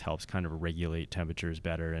that just helps kind of regulate temperatures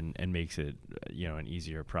better and makes it, an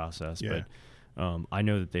easier process. Yeah. But I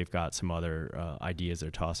know that they've got some other ideas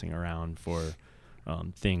they're tossing around for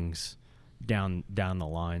things down the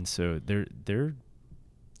line. So they're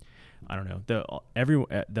I don't know,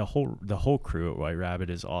 the whole crew at White Rabbit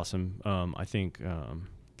is awesome. I think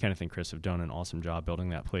Kenneth and Chris have done an awesome job building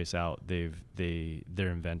that place out. They're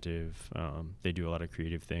inventive. They do a lot of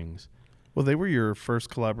creative things. Well, they were your first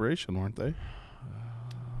collaboration, weren't they?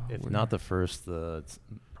 If not the first, it's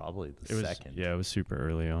probably the second. Yeah, it was super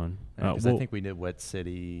early on. Because I think we did Wet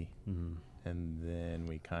City, Mhm. and then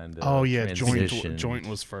we kind of Joint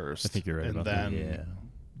was first. I think you're right and about then that. Yeah.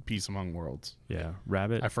 Peace Among Worlds. Yeah,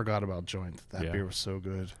 Rabbit. I forgot about Joint. That Yeah. beer was so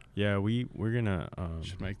good. Yeah, we're gonna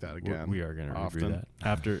Should make that again. we are gonna often. rebrew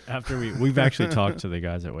that after we've actually talked to the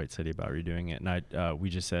guys at White City about redoing it, and we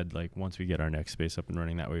just said, like, once we get our next space up and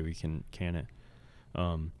running, that way we can it.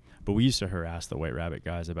 But we used to harass the White Rabbit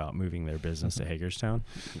guys about moving their business to Hagerstown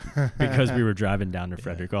because we were driving down to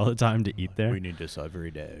Frederick all the time to eat there. We need this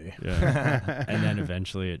every day. Yeah. And then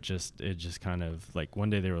eventually it just kind of, like,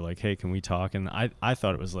 one day they were like, hey, can we talk? And I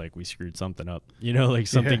thought it was like we screwed something up, like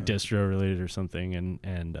something distro related or something.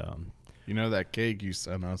 And that cake you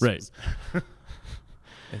sent us. Right.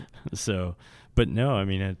 So, but no, I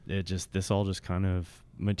mean, this all just kind of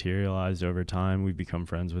materialized over time. We've become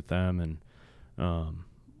friends with them, and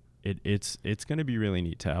it's going to be really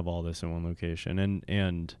neat to have all this in one location.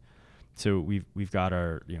 And so we've got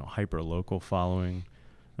our, hyper local following.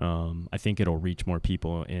 I think it'll reach more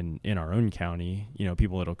people in our own county,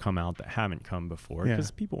 people that'll come out that haven't come before,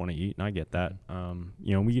 because people want to eat, and I get that.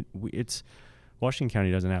 It's Washington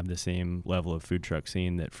County doesn't have the same level of food truck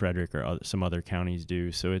scene that Frederick or some other counties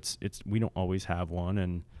do. So we don't always have one,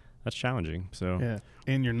 and that's challenging. So yeah,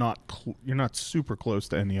 and you're not super close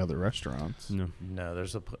to any other restaurants. No,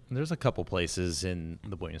 there's a couple places in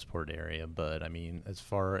the Williamsport area, but I mean, as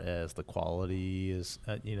far as the quality is,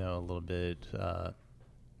 a little bit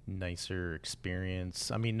nicer experience.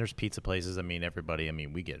 I mean, there's pizza places. I mean,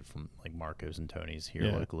 we get it from like Marco's and Tony's here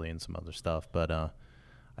locally and some other stuff, but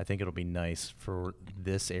I think it'll be nice for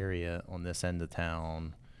this area on this end of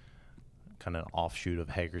town, kind of offshoot of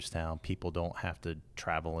Hagerstown. People don't have to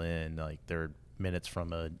travel in, like they're minutes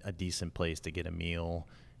from a decent place to get a meal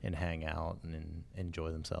and hang out and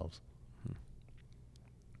enjoy themselves.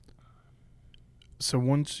 So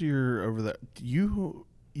once you're over that, you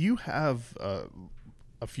have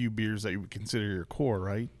a few beers that you would consider your core,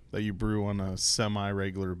 right? That you brew on a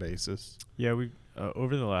semi-regular basis. Yeah, we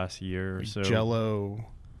over the last year or so.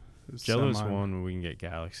 Jello's one where we can get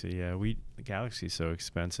Galaxy. Yeah, Galaxy's so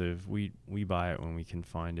expensive. We buy it when we can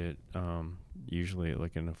find it. Usually at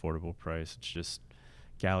like an affordable price. It's just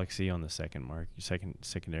Galaxy on the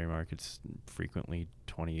secondary market's frequently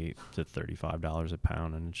 $28 to $35 a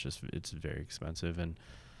pound, and it's very expensive. And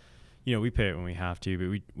we pay it when we have to,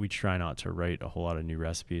 but we try not to write a whole lot of new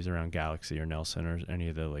recipes around Galaxy or Nelson or any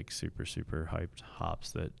of the like super hyped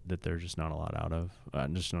hops that there's just not a lot out of.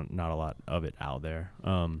 Just not a lot of it out there.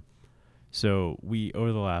 So we,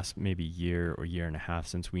 over the last maybe year or year and a half,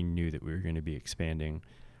 since we knew that we were going to be expanding,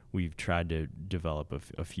 we've tried to develop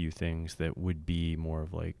a few things that would be more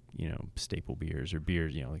of like, staple beers or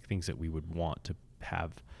beers, like things that we would want to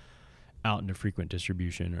have out into frequent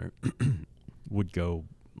distribution or would go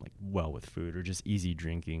like well with food, or just easy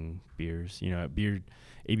drinking beers. Beer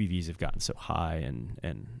ABVs have gotten so high,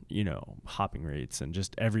 and hopping rates and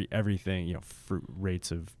just everything, fruit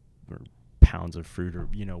rates of, or pounds of fruit, or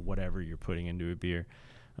whatever you're putting into a beer,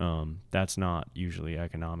 that's not usually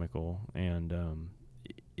economical, and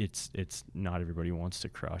it's not everybody wants to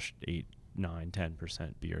crush 8, 9,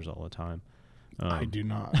 10% beers all the time. I do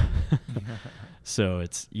not. So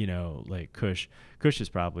it's like Kush is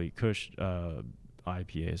probably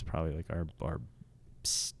IPA is probably like our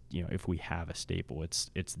if we have a staple, it's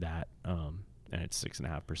that, and it's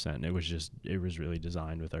 6.5%. It was really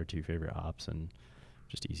designed with our two favorite hops and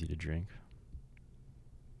just easy to drink.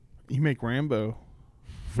 You make Rambo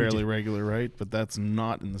fairly regular, right? But that's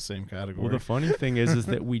not in the same category. Well, the funny thing is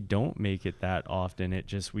that we don't make it that often.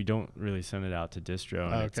 We don't really send it out to distro.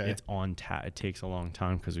 And it's on tap. It takes a long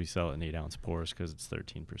time because we sell it in 8-ounce pours because it's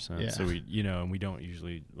 13%. Yeah. So and we don't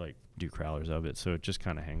usually like do crowlers of it. So it just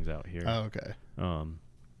kind of hangs out here. Oh, okay.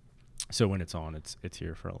 So when it's on, it's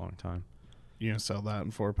here for a long time. You gonna sell that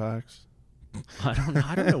in 4-packs? I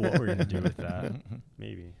don't know what we're gonna do with that.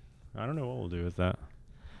 Maybe. I don't know what we'll do with that.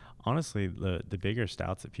 Honestly, the bigger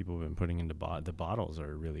stouts that people have been putting into the bottles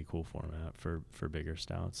are a really cool format for bigger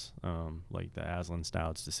stouts. Like the Aslan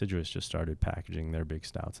stouts, Deciduous just started packaging their big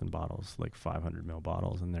stouts in bottles, like 500 ml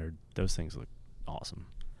bottles, and those things look awesome.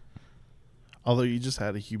 Although you just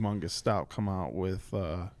had a humongous stout come out with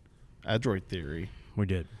Adroit Theory. We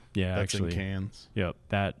did, yeah. That's actually, in cans. Yep.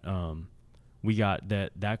 That we got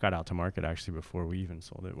that got out to market actually before we even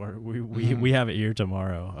sold it. We have it here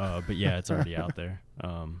tomorrow, but yeah, it's already out there.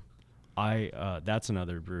 That's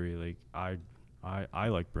another brewery. Like I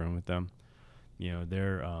like brewing with them. You know,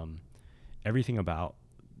 they're everything about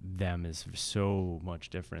them is so much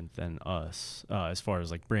different than us as far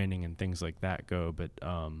as like branding and things like that go. But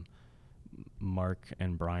Mark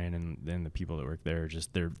and Brian and the people that work there are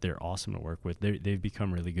just they're awesome to work with. They've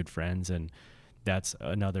become really good friends, and that's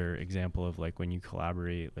another example of like when you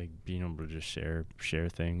collaborate, like being able to just share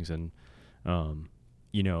things. And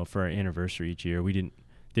you know, for our anniversary each year,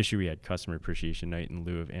 this year we had customer appreciation night in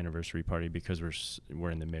lieu of anniversary party because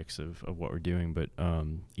we're in the mix of what we're doing. But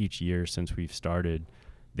each year since we've started,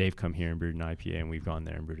 they've come here and brewed an IPA, and we've gone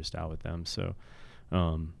there and brewed a stout with them. So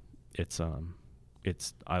I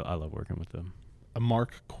love working with them. A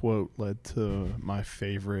Mark quote led to my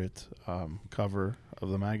favorite cover of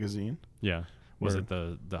the magazine. Yeah. Was Where- it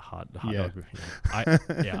the hot Yeah. dog?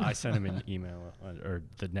 Yeah. I sent him an email, or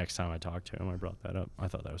the next time I talked to him, I brought that up. I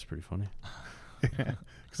thought that was pretty funny.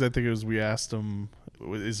 Because I think it was, we asked him,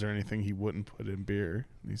 is there anything he wouldn't put in beer?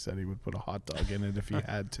 And he said he would put a hot dog in it if he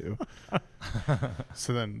had to.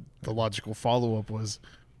 So then the logical follow-up was,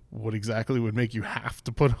 what exactly would make you have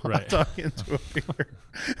to put a hot Right. dog into a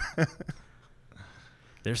beer?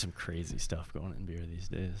 There's some crazy stuff going in beer these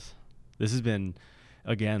days. This has been,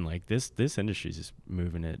 again, like this industry's just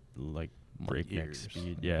moving at like breakneck years.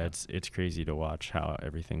 speed. Yeah, it's crazy to watch how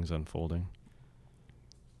everything's unfolding.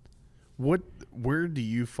 Where do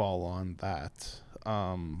you fall on that?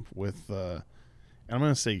 With I'm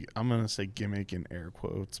gonna say gimmick in air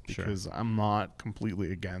quotes Sure. because I'm not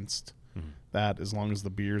completely against that as long as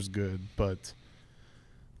the beer's good, but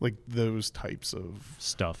like those types of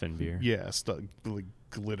Stuff in beer. stuff like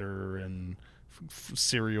glitter and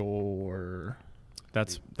cereal or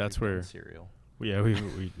That's We've where done cereal. Yeah, we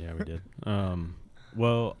did.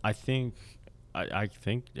 Well, I think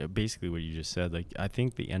basically what you just said. Like, I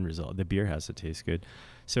think the end result, the beer has to taste good.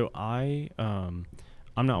 So I'm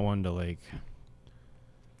not one to like,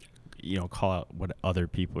 call out what other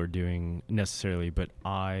people are doing necessarily, but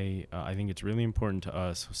I think it's really important to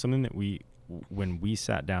us. Something that when we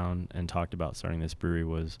sat down and talked about starting this brewery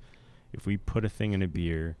was, if we put a thing in a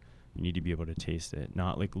beer, you need to be able to taste it,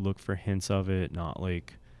 not like look for hints of it, not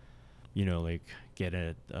like, like get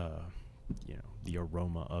at, the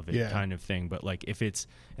aroma of it kind of thing. But like if it's,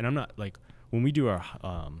 and I'm not like, when we do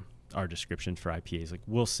our descriptions for IPAs, like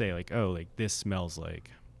we'll say like, oh, like this smells like,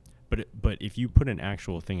 but if you put an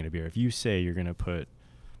actual thing in a beer, if you say you're going to put,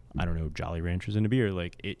 I don't know, Jolly Ranchers in a beer,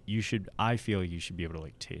 like I feel like you should be able to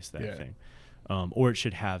like taste that thing. Or it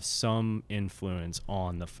should have some influence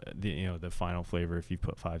on the final flavor. If you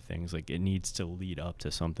put 5 things, like it needs to lead up to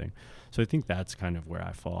something. So I think that's kind of where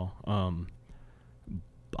I fall.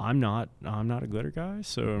 I'm not a glitter guy,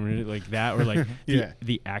 so I mean, like that, or like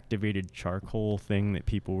the activated charcoal thing that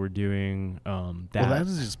people were doing. that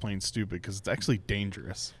is just plain stupid because it's actually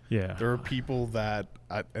dangerous. Yeah, There are people that,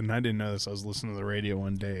 and I didn't know this. I was listening to the radio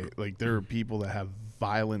one day. Like there are people that have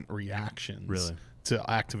violent reactions. Really? To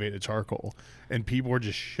activated charcoal, and people are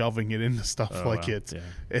just shoving it into stuff like wow.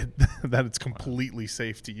 that it's completely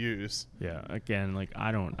safe to use. Yeah, again, like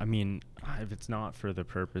if it's not for the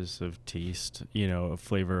purpose of taste, of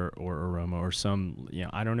flavor or aroma or some,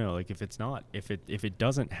 I don't know, like if it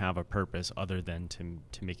doesn't have a purpose other than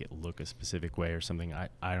to make it look a specific way or something,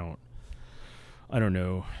 I don't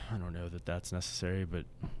know that that's necessary, but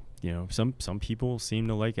some people seem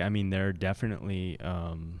to like it. I mean, there are definitely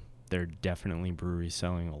breweries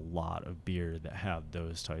selling a lot of beer that have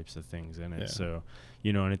those types of things in it. Yeah. So,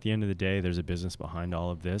 and at the end of the day, there's a business behind all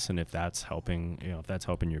of this. And if that's helping,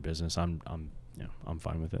 your business, I'm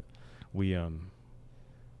fine with it.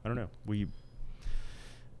 I don't know.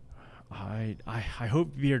 I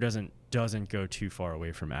hope beer doesn't go too far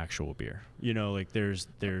away from actual beer. Like there's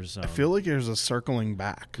I feel like there's a circling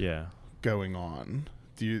back yeah. going on.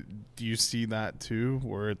 Do you see that too,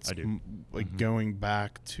 where it's I do. going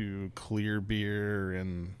back to clear beer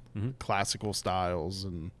and classical styles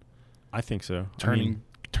and I think so. turning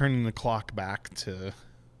the clock back to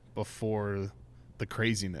before the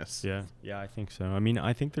craziness? Yeah, I think so. I mean,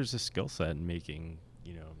 I think there's a skill set in making,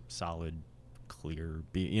 solid, clear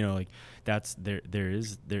beer. Like that's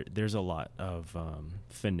there's a lot of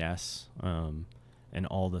finesse and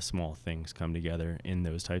all the small things come together in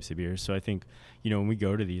those types of beers. So I think, when we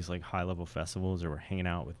go to these like high level festivals or we're hanging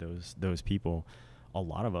out with those people, a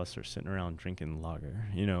lot of us are sitting around drinking lager.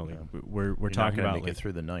 We're You're talking not gonna about make like it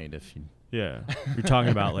through the night if you. yeah, you're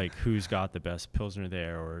talking about like who's got the best Pilsner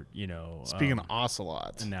there, or Speaking of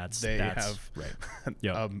Ocelot, and that's have right.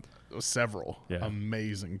 Yep. Several Yeah.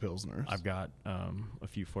 amazing Pilsners. I've got a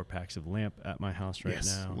few 4-packs of Lamp at my house right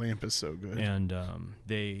now. Lamp is so good. And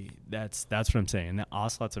that's what I'm saying. The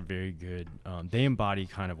Ocelots are very good. They embody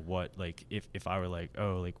kind of what, like, if I were like,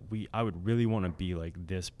 I would really want to be like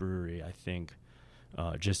this brewery, I think,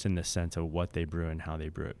 just in the sense of what they brew and how they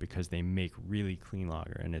brew it, because they make really clean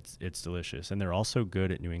lager and it's delicious. And they're also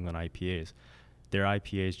good at New England IPAs. Their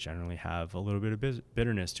IPAs generally have a little bit of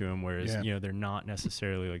bitterness to them, whereas they're not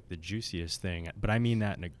necessarily like the juiciest thing. But I mean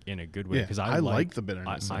that in a good way, because I like the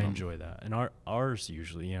bitterness. I enjoy that, and ours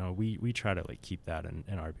usually, we try to like keep that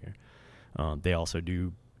in our beer. They also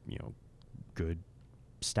do good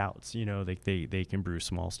stouts. They can brew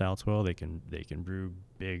small stouts well. They can brew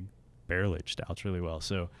big barrel-aged stouts really well.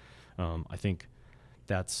 So I think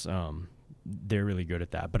that's they're really good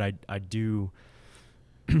at that. But I do.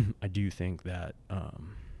 I do think that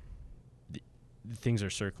things are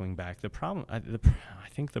circling back. The problem, I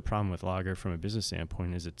think, the problem with lager from a business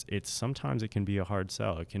standpoint is it's sometimes it can be a hard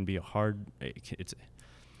sell. It can be a hard.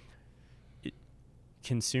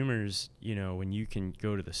 Consumers, when you can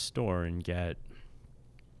go to the store and get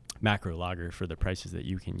macro lager for the prices that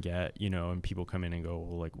you can get, and people come in and go,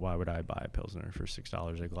 well, like, why would I buy a Pilsner for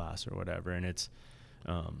 $6 a glass or whatever? And it's.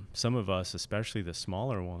 Some of us, especially the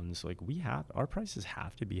smaller ones, like our prices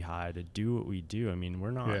have to be high to do what we do. I mean, we're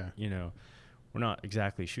not, we're not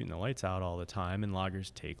exactly shooting the lights out all the time, and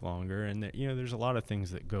lagers take longer, and there's a lot of things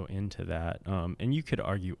that go into that. And you could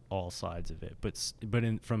argue all sides of it, but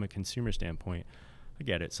from a consumer standpoint, I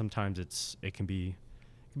get it. Sometimes it can be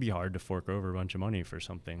hard to fork over a bunch of money for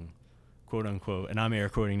something, quote unquote, and I'm air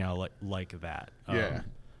quoting now, like that.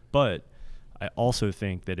 But I also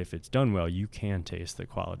think that if it's done well, you can taste the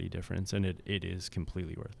quality difference, and it is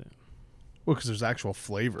completely worth it. Well, because there's actual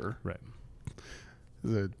flavor. Right.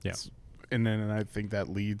 And then I think that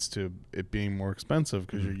leads to it being more expensive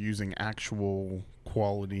because you're using actual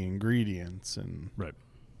quality ingredients. And right.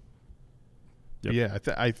 Yep. Yeah,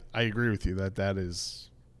 I agree with you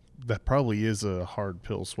that probably is a hard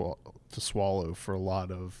pill to swallow for a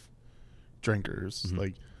lot of drinkers. Mm-hmm.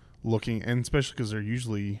 Like looking, and especially because they're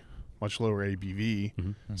usually much lower ABV.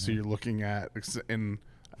 Mm-hmm. So you're looking at, and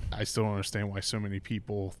I still don't understand why so many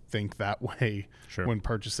people think that way when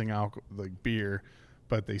purchasing like beer,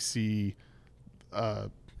 but they see 4%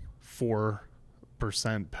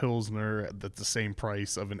 Pilsner at the same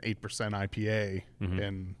price of an 8% IPA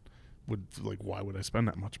and would like, why would I spend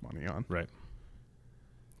that much money on? Right.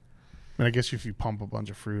 And I guess if you pump a bunch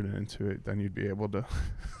of fruit into it, then you'd be able to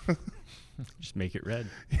just make it red.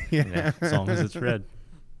 Yeah. As long as it's red.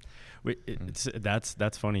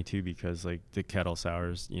 That's funny too, because like the kettle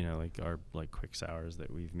sours, like our like quick sours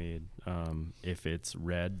that we've made, if it's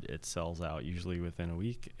red, it sells out usually within a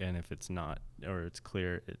week, and if it's not, or it's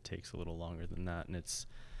clear, it takes a little longer than that. And it's,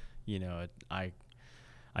 I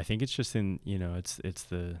think it's just in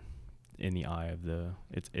the eye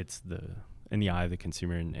of the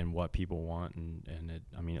consumer and what people want, and it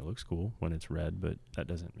looks cool when it's red, but that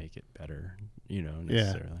doesn't make it better,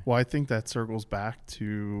 necessarily. Yeah. Well, I think that circles back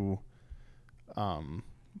to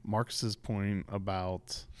Marcus's point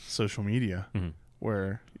about social media,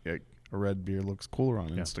 where a red beer looks cooler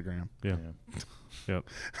on Instagram. Yeah. Yep.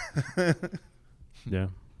 Yeah.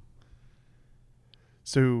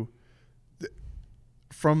 So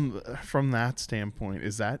from that standpoint,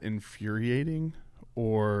 is that infuriating,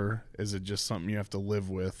 or is it just something you have to live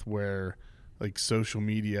with, where like social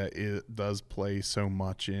media does play so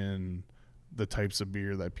much in the types of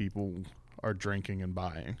beer that people are drinking and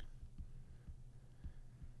buying?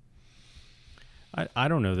 I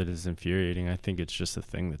don't know that it's infuriating. I think it's just a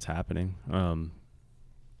thing that's happening.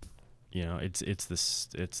 It's the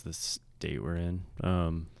state we're in.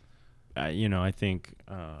 I think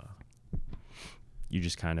you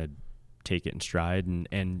just kind of take it in stride, and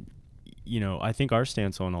I think our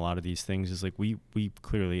stance on a lot of these things is like we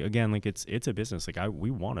clearly, again, like it's a business. Like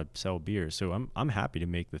we want to sell beer, so I'm happy to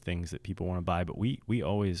make the things that people want to buy, but we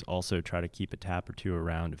always also try to keep a tap or two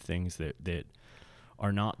around of things that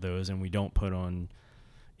are not those, and we don't put on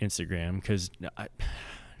Instagram because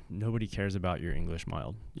nobody cares about your English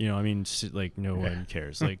mild. No one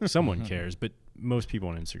cares. Like someone cares, but most people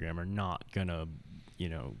on Instagram are not gonna,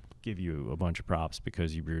 give you a bunch of props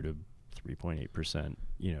because you brewed a 3.8%,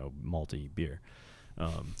 malty beer.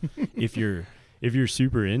 If if you're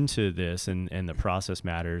super into this and the process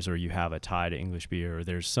matters, or you have a tie to English beer, or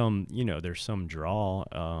there's some draw,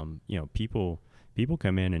 people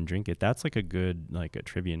come in and drink it. That's like a good, like a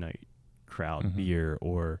trivia night crowd beer,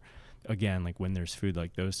 or again, like when there's food,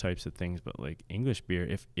 like those types of things. But like English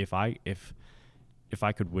beer, if I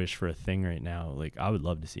could wish for a thing right now, like I would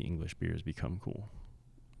love to see English beers become cool,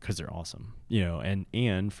 because they're awesome,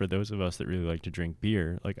 and for those of us that really like to drink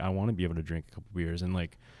beer, like I want to be able to drink a couple beers, and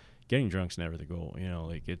like getting drunk's never the goal,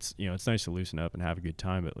 like it's nice to loosen up and have a good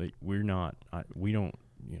time, but like we don't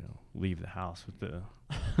leave the house with the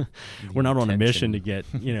we're not on a mission to get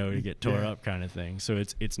to get tore up kind of thing. So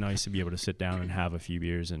it's nice to be able to sit down and have a few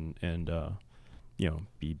beers and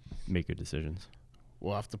make good decisions.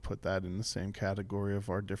 We'll have to put that in the same category of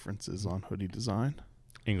our differences on hoodie design.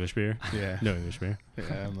 English beer? Yeah. No English beer.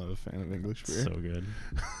 Yeah, I'm not a fan of English beer. So good.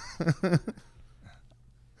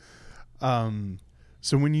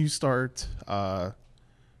 So when you start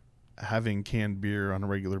having canned beer on a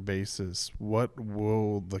regular basis, what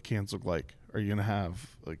will the cans look like? Are you gonna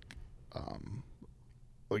have like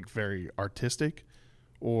very artistic,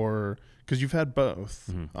 or because you've had both,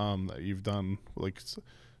 that you've done like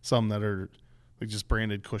some that are like just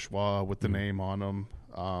branded Kushwa with the name on them,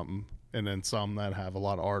 and then some that have a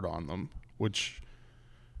lot of art on them. Which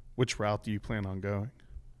route do you plan on going?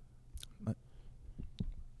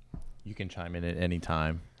 You can chime in at any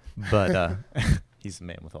time, but he's the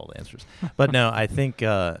man with all the answers. But no, I think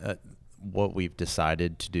what we've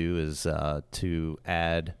decided to do is to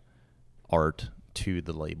add art to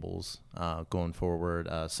the labels going forward.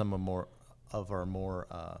 Some of our more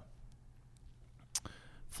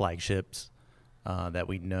flagships that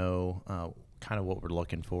we know kind of what we're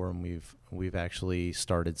looking for, and we've actually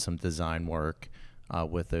started some design work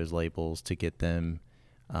with those labels to get them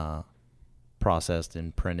processed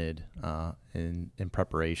and printed in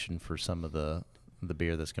preparation for some of the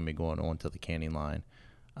beer that's going to be going on to the canning line.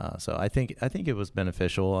 So I think it was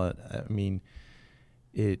beneficial. I mean,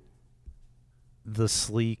 the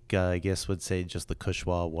sleek, I guess would say just the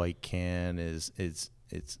Kushwa white can is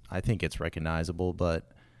I think it's recognizable,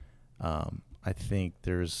 but I think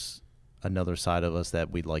there's another side of us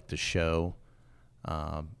that we'd like to show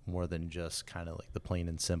more than just kind of like the plain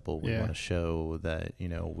and simple. We want to show that,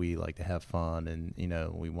 we like to have fun, and,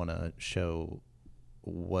 we want to show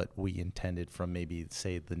what we intended from maybe,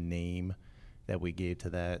 say, the name that we gave to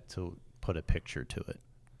that, to put a picture to it.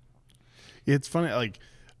 It's funny, like,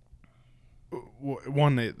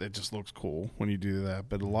 one, that just looks cool when you do that,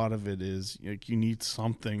 but a lot of it is, like, you need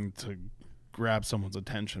something to grab someone's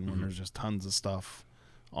attention when there's just tons of stuff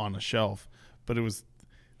on a shelf. But it was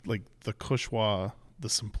like the Kushwa, the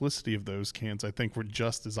simplicity of those cans, I think, were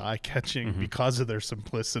just as eye-catching because of their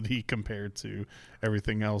simplicity compared to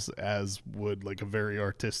everything else, as would like a very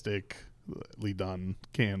artistically done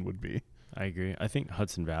can would be. I agree. I think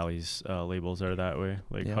Hudson Valley's labels are that way.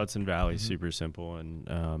 Like Hudson Valley's super simple,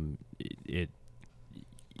 and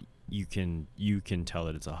you can tell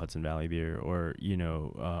that it's a Hudson Valley beer, or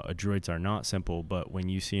Adroits are not simple, but when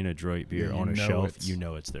you see an Adroit beer on a shelf,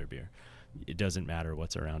 it's their beer. It doesn't matter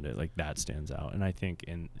what's around it, like that stands out. And I think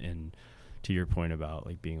in to your point about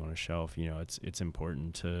like being on a shelf, it's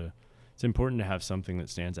important to have something that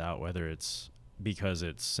stands out, whether it's because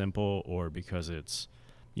it's simple or because it's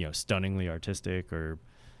stunningly artistic or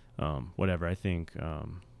whatever. I think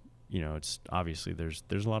it's obviously there's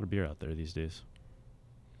a lot of beer out there these days.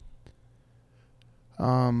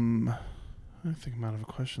 I think I'm out of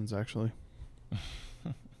questions, actually.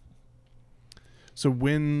 So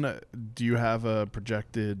when do you have a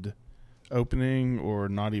projected opening, or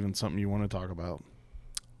not even something you want to talk about?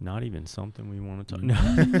 Not even something we want to talk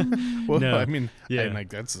about. Well, no. I mean,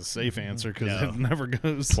 that's a safe answer, because it never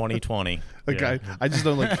goes. 2020. Like, I just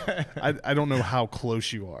don't I don't know how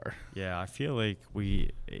close you are. Yeah, I feel like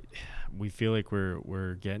we feel like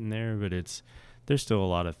we're getting there, but there's still a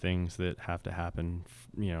lot of things that have to happen,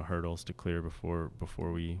 hurdles to clear before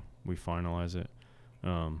we finalize it.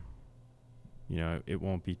 It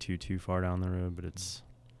won't be too far down the road, but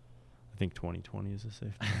I think 2020 is a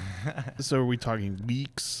safe time. So are we talking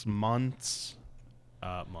weeks, months?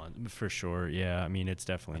 Month for sure. Yeah, I mean, it's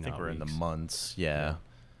definitely. I think not we're weeks. in the months. Yeah.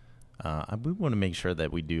 We want to make sure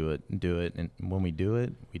that we do it, and when we do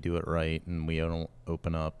it right, and we don't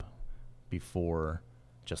open up before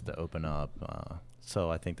just to open up. So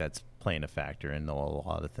I think that's playing a factor in a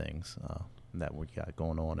lot of things that we got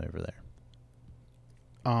going on over there.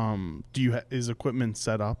 Do you is equipment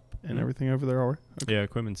set up and everything over there already? Okay. Yeah,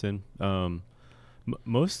 equipment's in.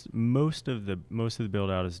 Most of the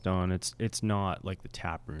build out is done. It's not like the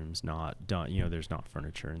tap room's not done. There's not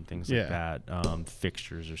furniture and things like that.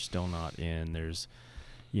 Fixtures are still not in. There's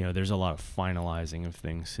a lot of finalizing of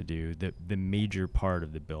things to do. The major part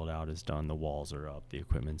of the build out is done. The walls are up, the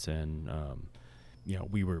equipment's in.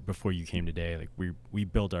 We were, before you came today, like we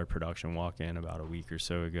built our production walk-in about a week or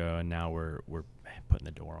so ago, and now we're putting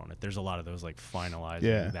the door on it. There's a lot of those like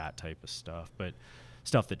finalizing that type of stuff, but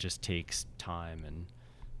stuff that just takes time, and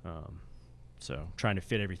so trying to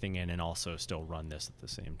fit everything in and also still run this at the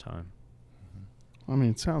same time. I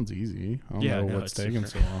mean, it sounds easy. I don't know what's taking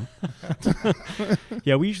so long.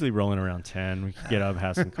 Yeah, we usually roll in around 10. We get up,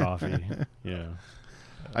 have some coffee.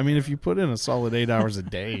 I mean, if you put in a solid 8 hours a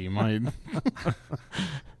day, you might.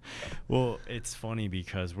 Well, it's funny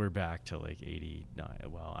because we're back to like 89.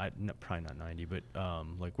 Well, probably not 90, but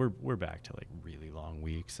like we're back to like really long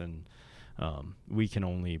weeks, and we can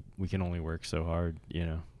only work so hard.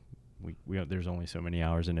 We there's only so many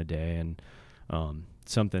hours in a day, and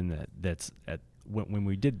something that's at when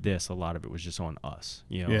we did this, a lot of it was just on us.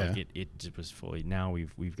 Like it just was fully. Now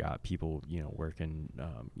we've got people working.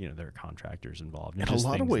 There are contractors involved. In a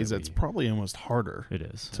lot of ways, it's probably almost harder. It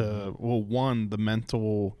is to one, the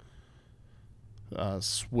mental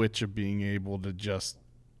switch of being able to just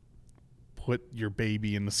put your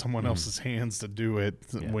baby into someone else's hands to do it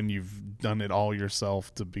when you've done it all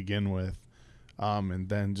yourself to begin with, and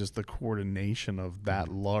then just the coordination of that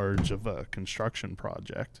large of a construction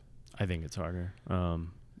project. I think it's harder.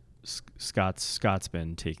 Scott's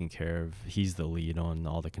been taking care of. He's the lead on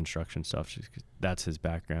all the construction stuff. That's his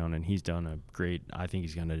background, and he's done I think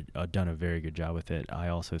he's done a very good job with it. I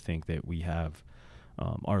also think that we have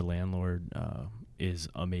our landlord is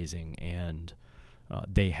amazing, and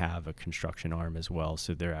they have a construction arm as well,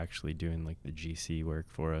 so they're actually doing like the GC work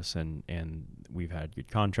for us, and we've had good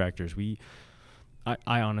contractors.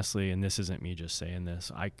 I honestly, and this isn't me just saying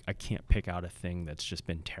this, I can't pick out a thing that's just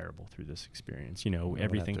been terrible through this experience.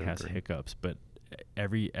 Everything has hiccups, but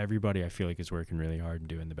everybody I feel like is working really hard and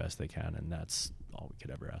doing the best they can, and that's all we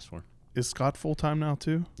could ever ask for. Is Scott full-time now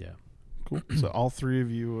too? Yeah. Cool. So all three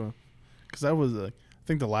of you, because that was, I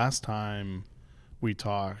think the last time we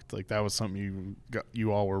talked, like that was something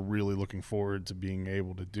you all were really looking forward to being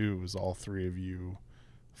able to do, was all three of you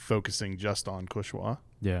focusing just on Cushwa.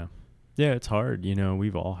 Yeah. Yeah, it's hard.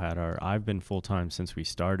 We've all had I've been full-time since we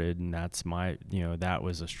started, and that's that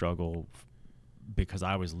was a struggle because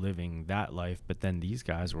I was living that life, but then these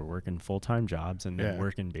guys were working full-time jobs and then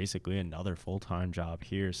working basically another full-time job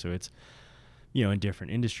here. So it's, in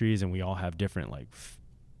different industries, and we all have different like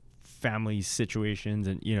family situations,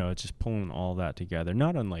 and it's just pulling all that together,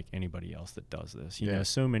 not unlike anybody else that does this.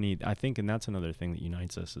 So many, I think, and that's another thing that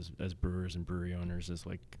unites us as brewers and brewery owners, is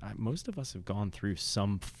like most of us have gone through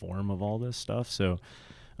some form of all this stuff. So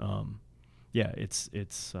it's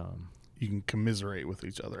you can commiserate with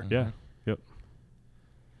each other. Yeah. Yep.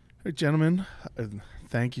 All right, gentlemen,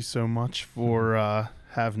 thank you so much for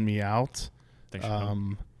having me out. Thanks for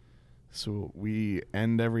coming. So we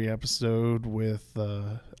end every episode with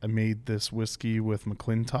I made this whiskey with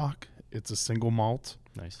McClintock. It's a single malt.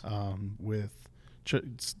 Nice. With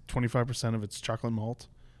 25% of its chocolate malt,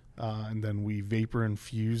 and then we vapor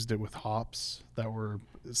infused it with hops that were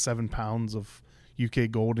 7 pounds of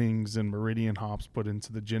UK Goldings and Meridian hops put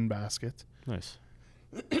into the gin basket. Nice.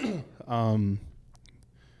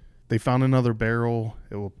 They found another barrel.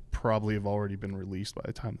 It will probably have already been released by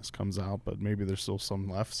the time this comes out, but maybe there's still some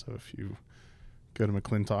left. So if you go to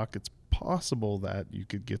McClintock, it's possible that you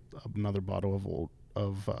could get another bottle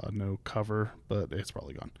of no cover, but it's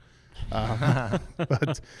probably gone.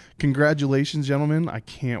 But congratulations, gentlemen. I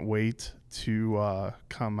can't wait to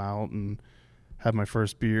come out and have my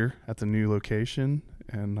first beer at the new location.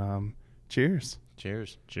 And cheers.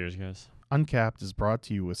 Cheers, guys. Uncapped is brought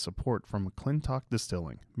to you with support from McClintock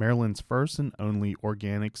Distilling, Maryland's first and only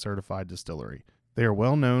organic certified distillery. They are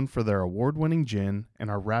well known for their award-winning gin and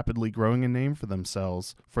are rapidly growing a name for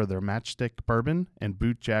themselves for their Matchstick Bourbon and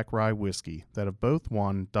Bootjack Rye Whiskey that have both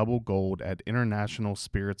won double gold at international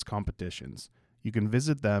spirits competitions. You can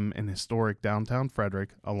visit them in historic downtown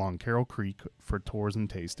Frederick along Carroll Creek for tours and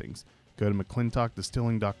tastings. Go to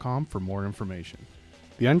McClintockDistilling.com for more information.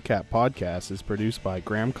 The Uncapped Podcast is produced by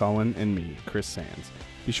Graham Cullen and me, Chris Sands.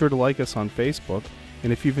 Be sure to like us on Facebook,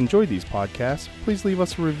 and if you've enjoyed these podcasts, please leave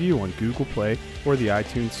us a review on Google Play or the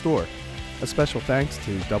iTunes Store. A special thanks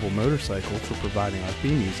to Double Motorcycle for providing our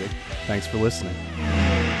theme music. Thanks for listening.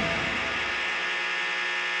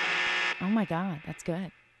 Oh my God, that's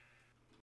good.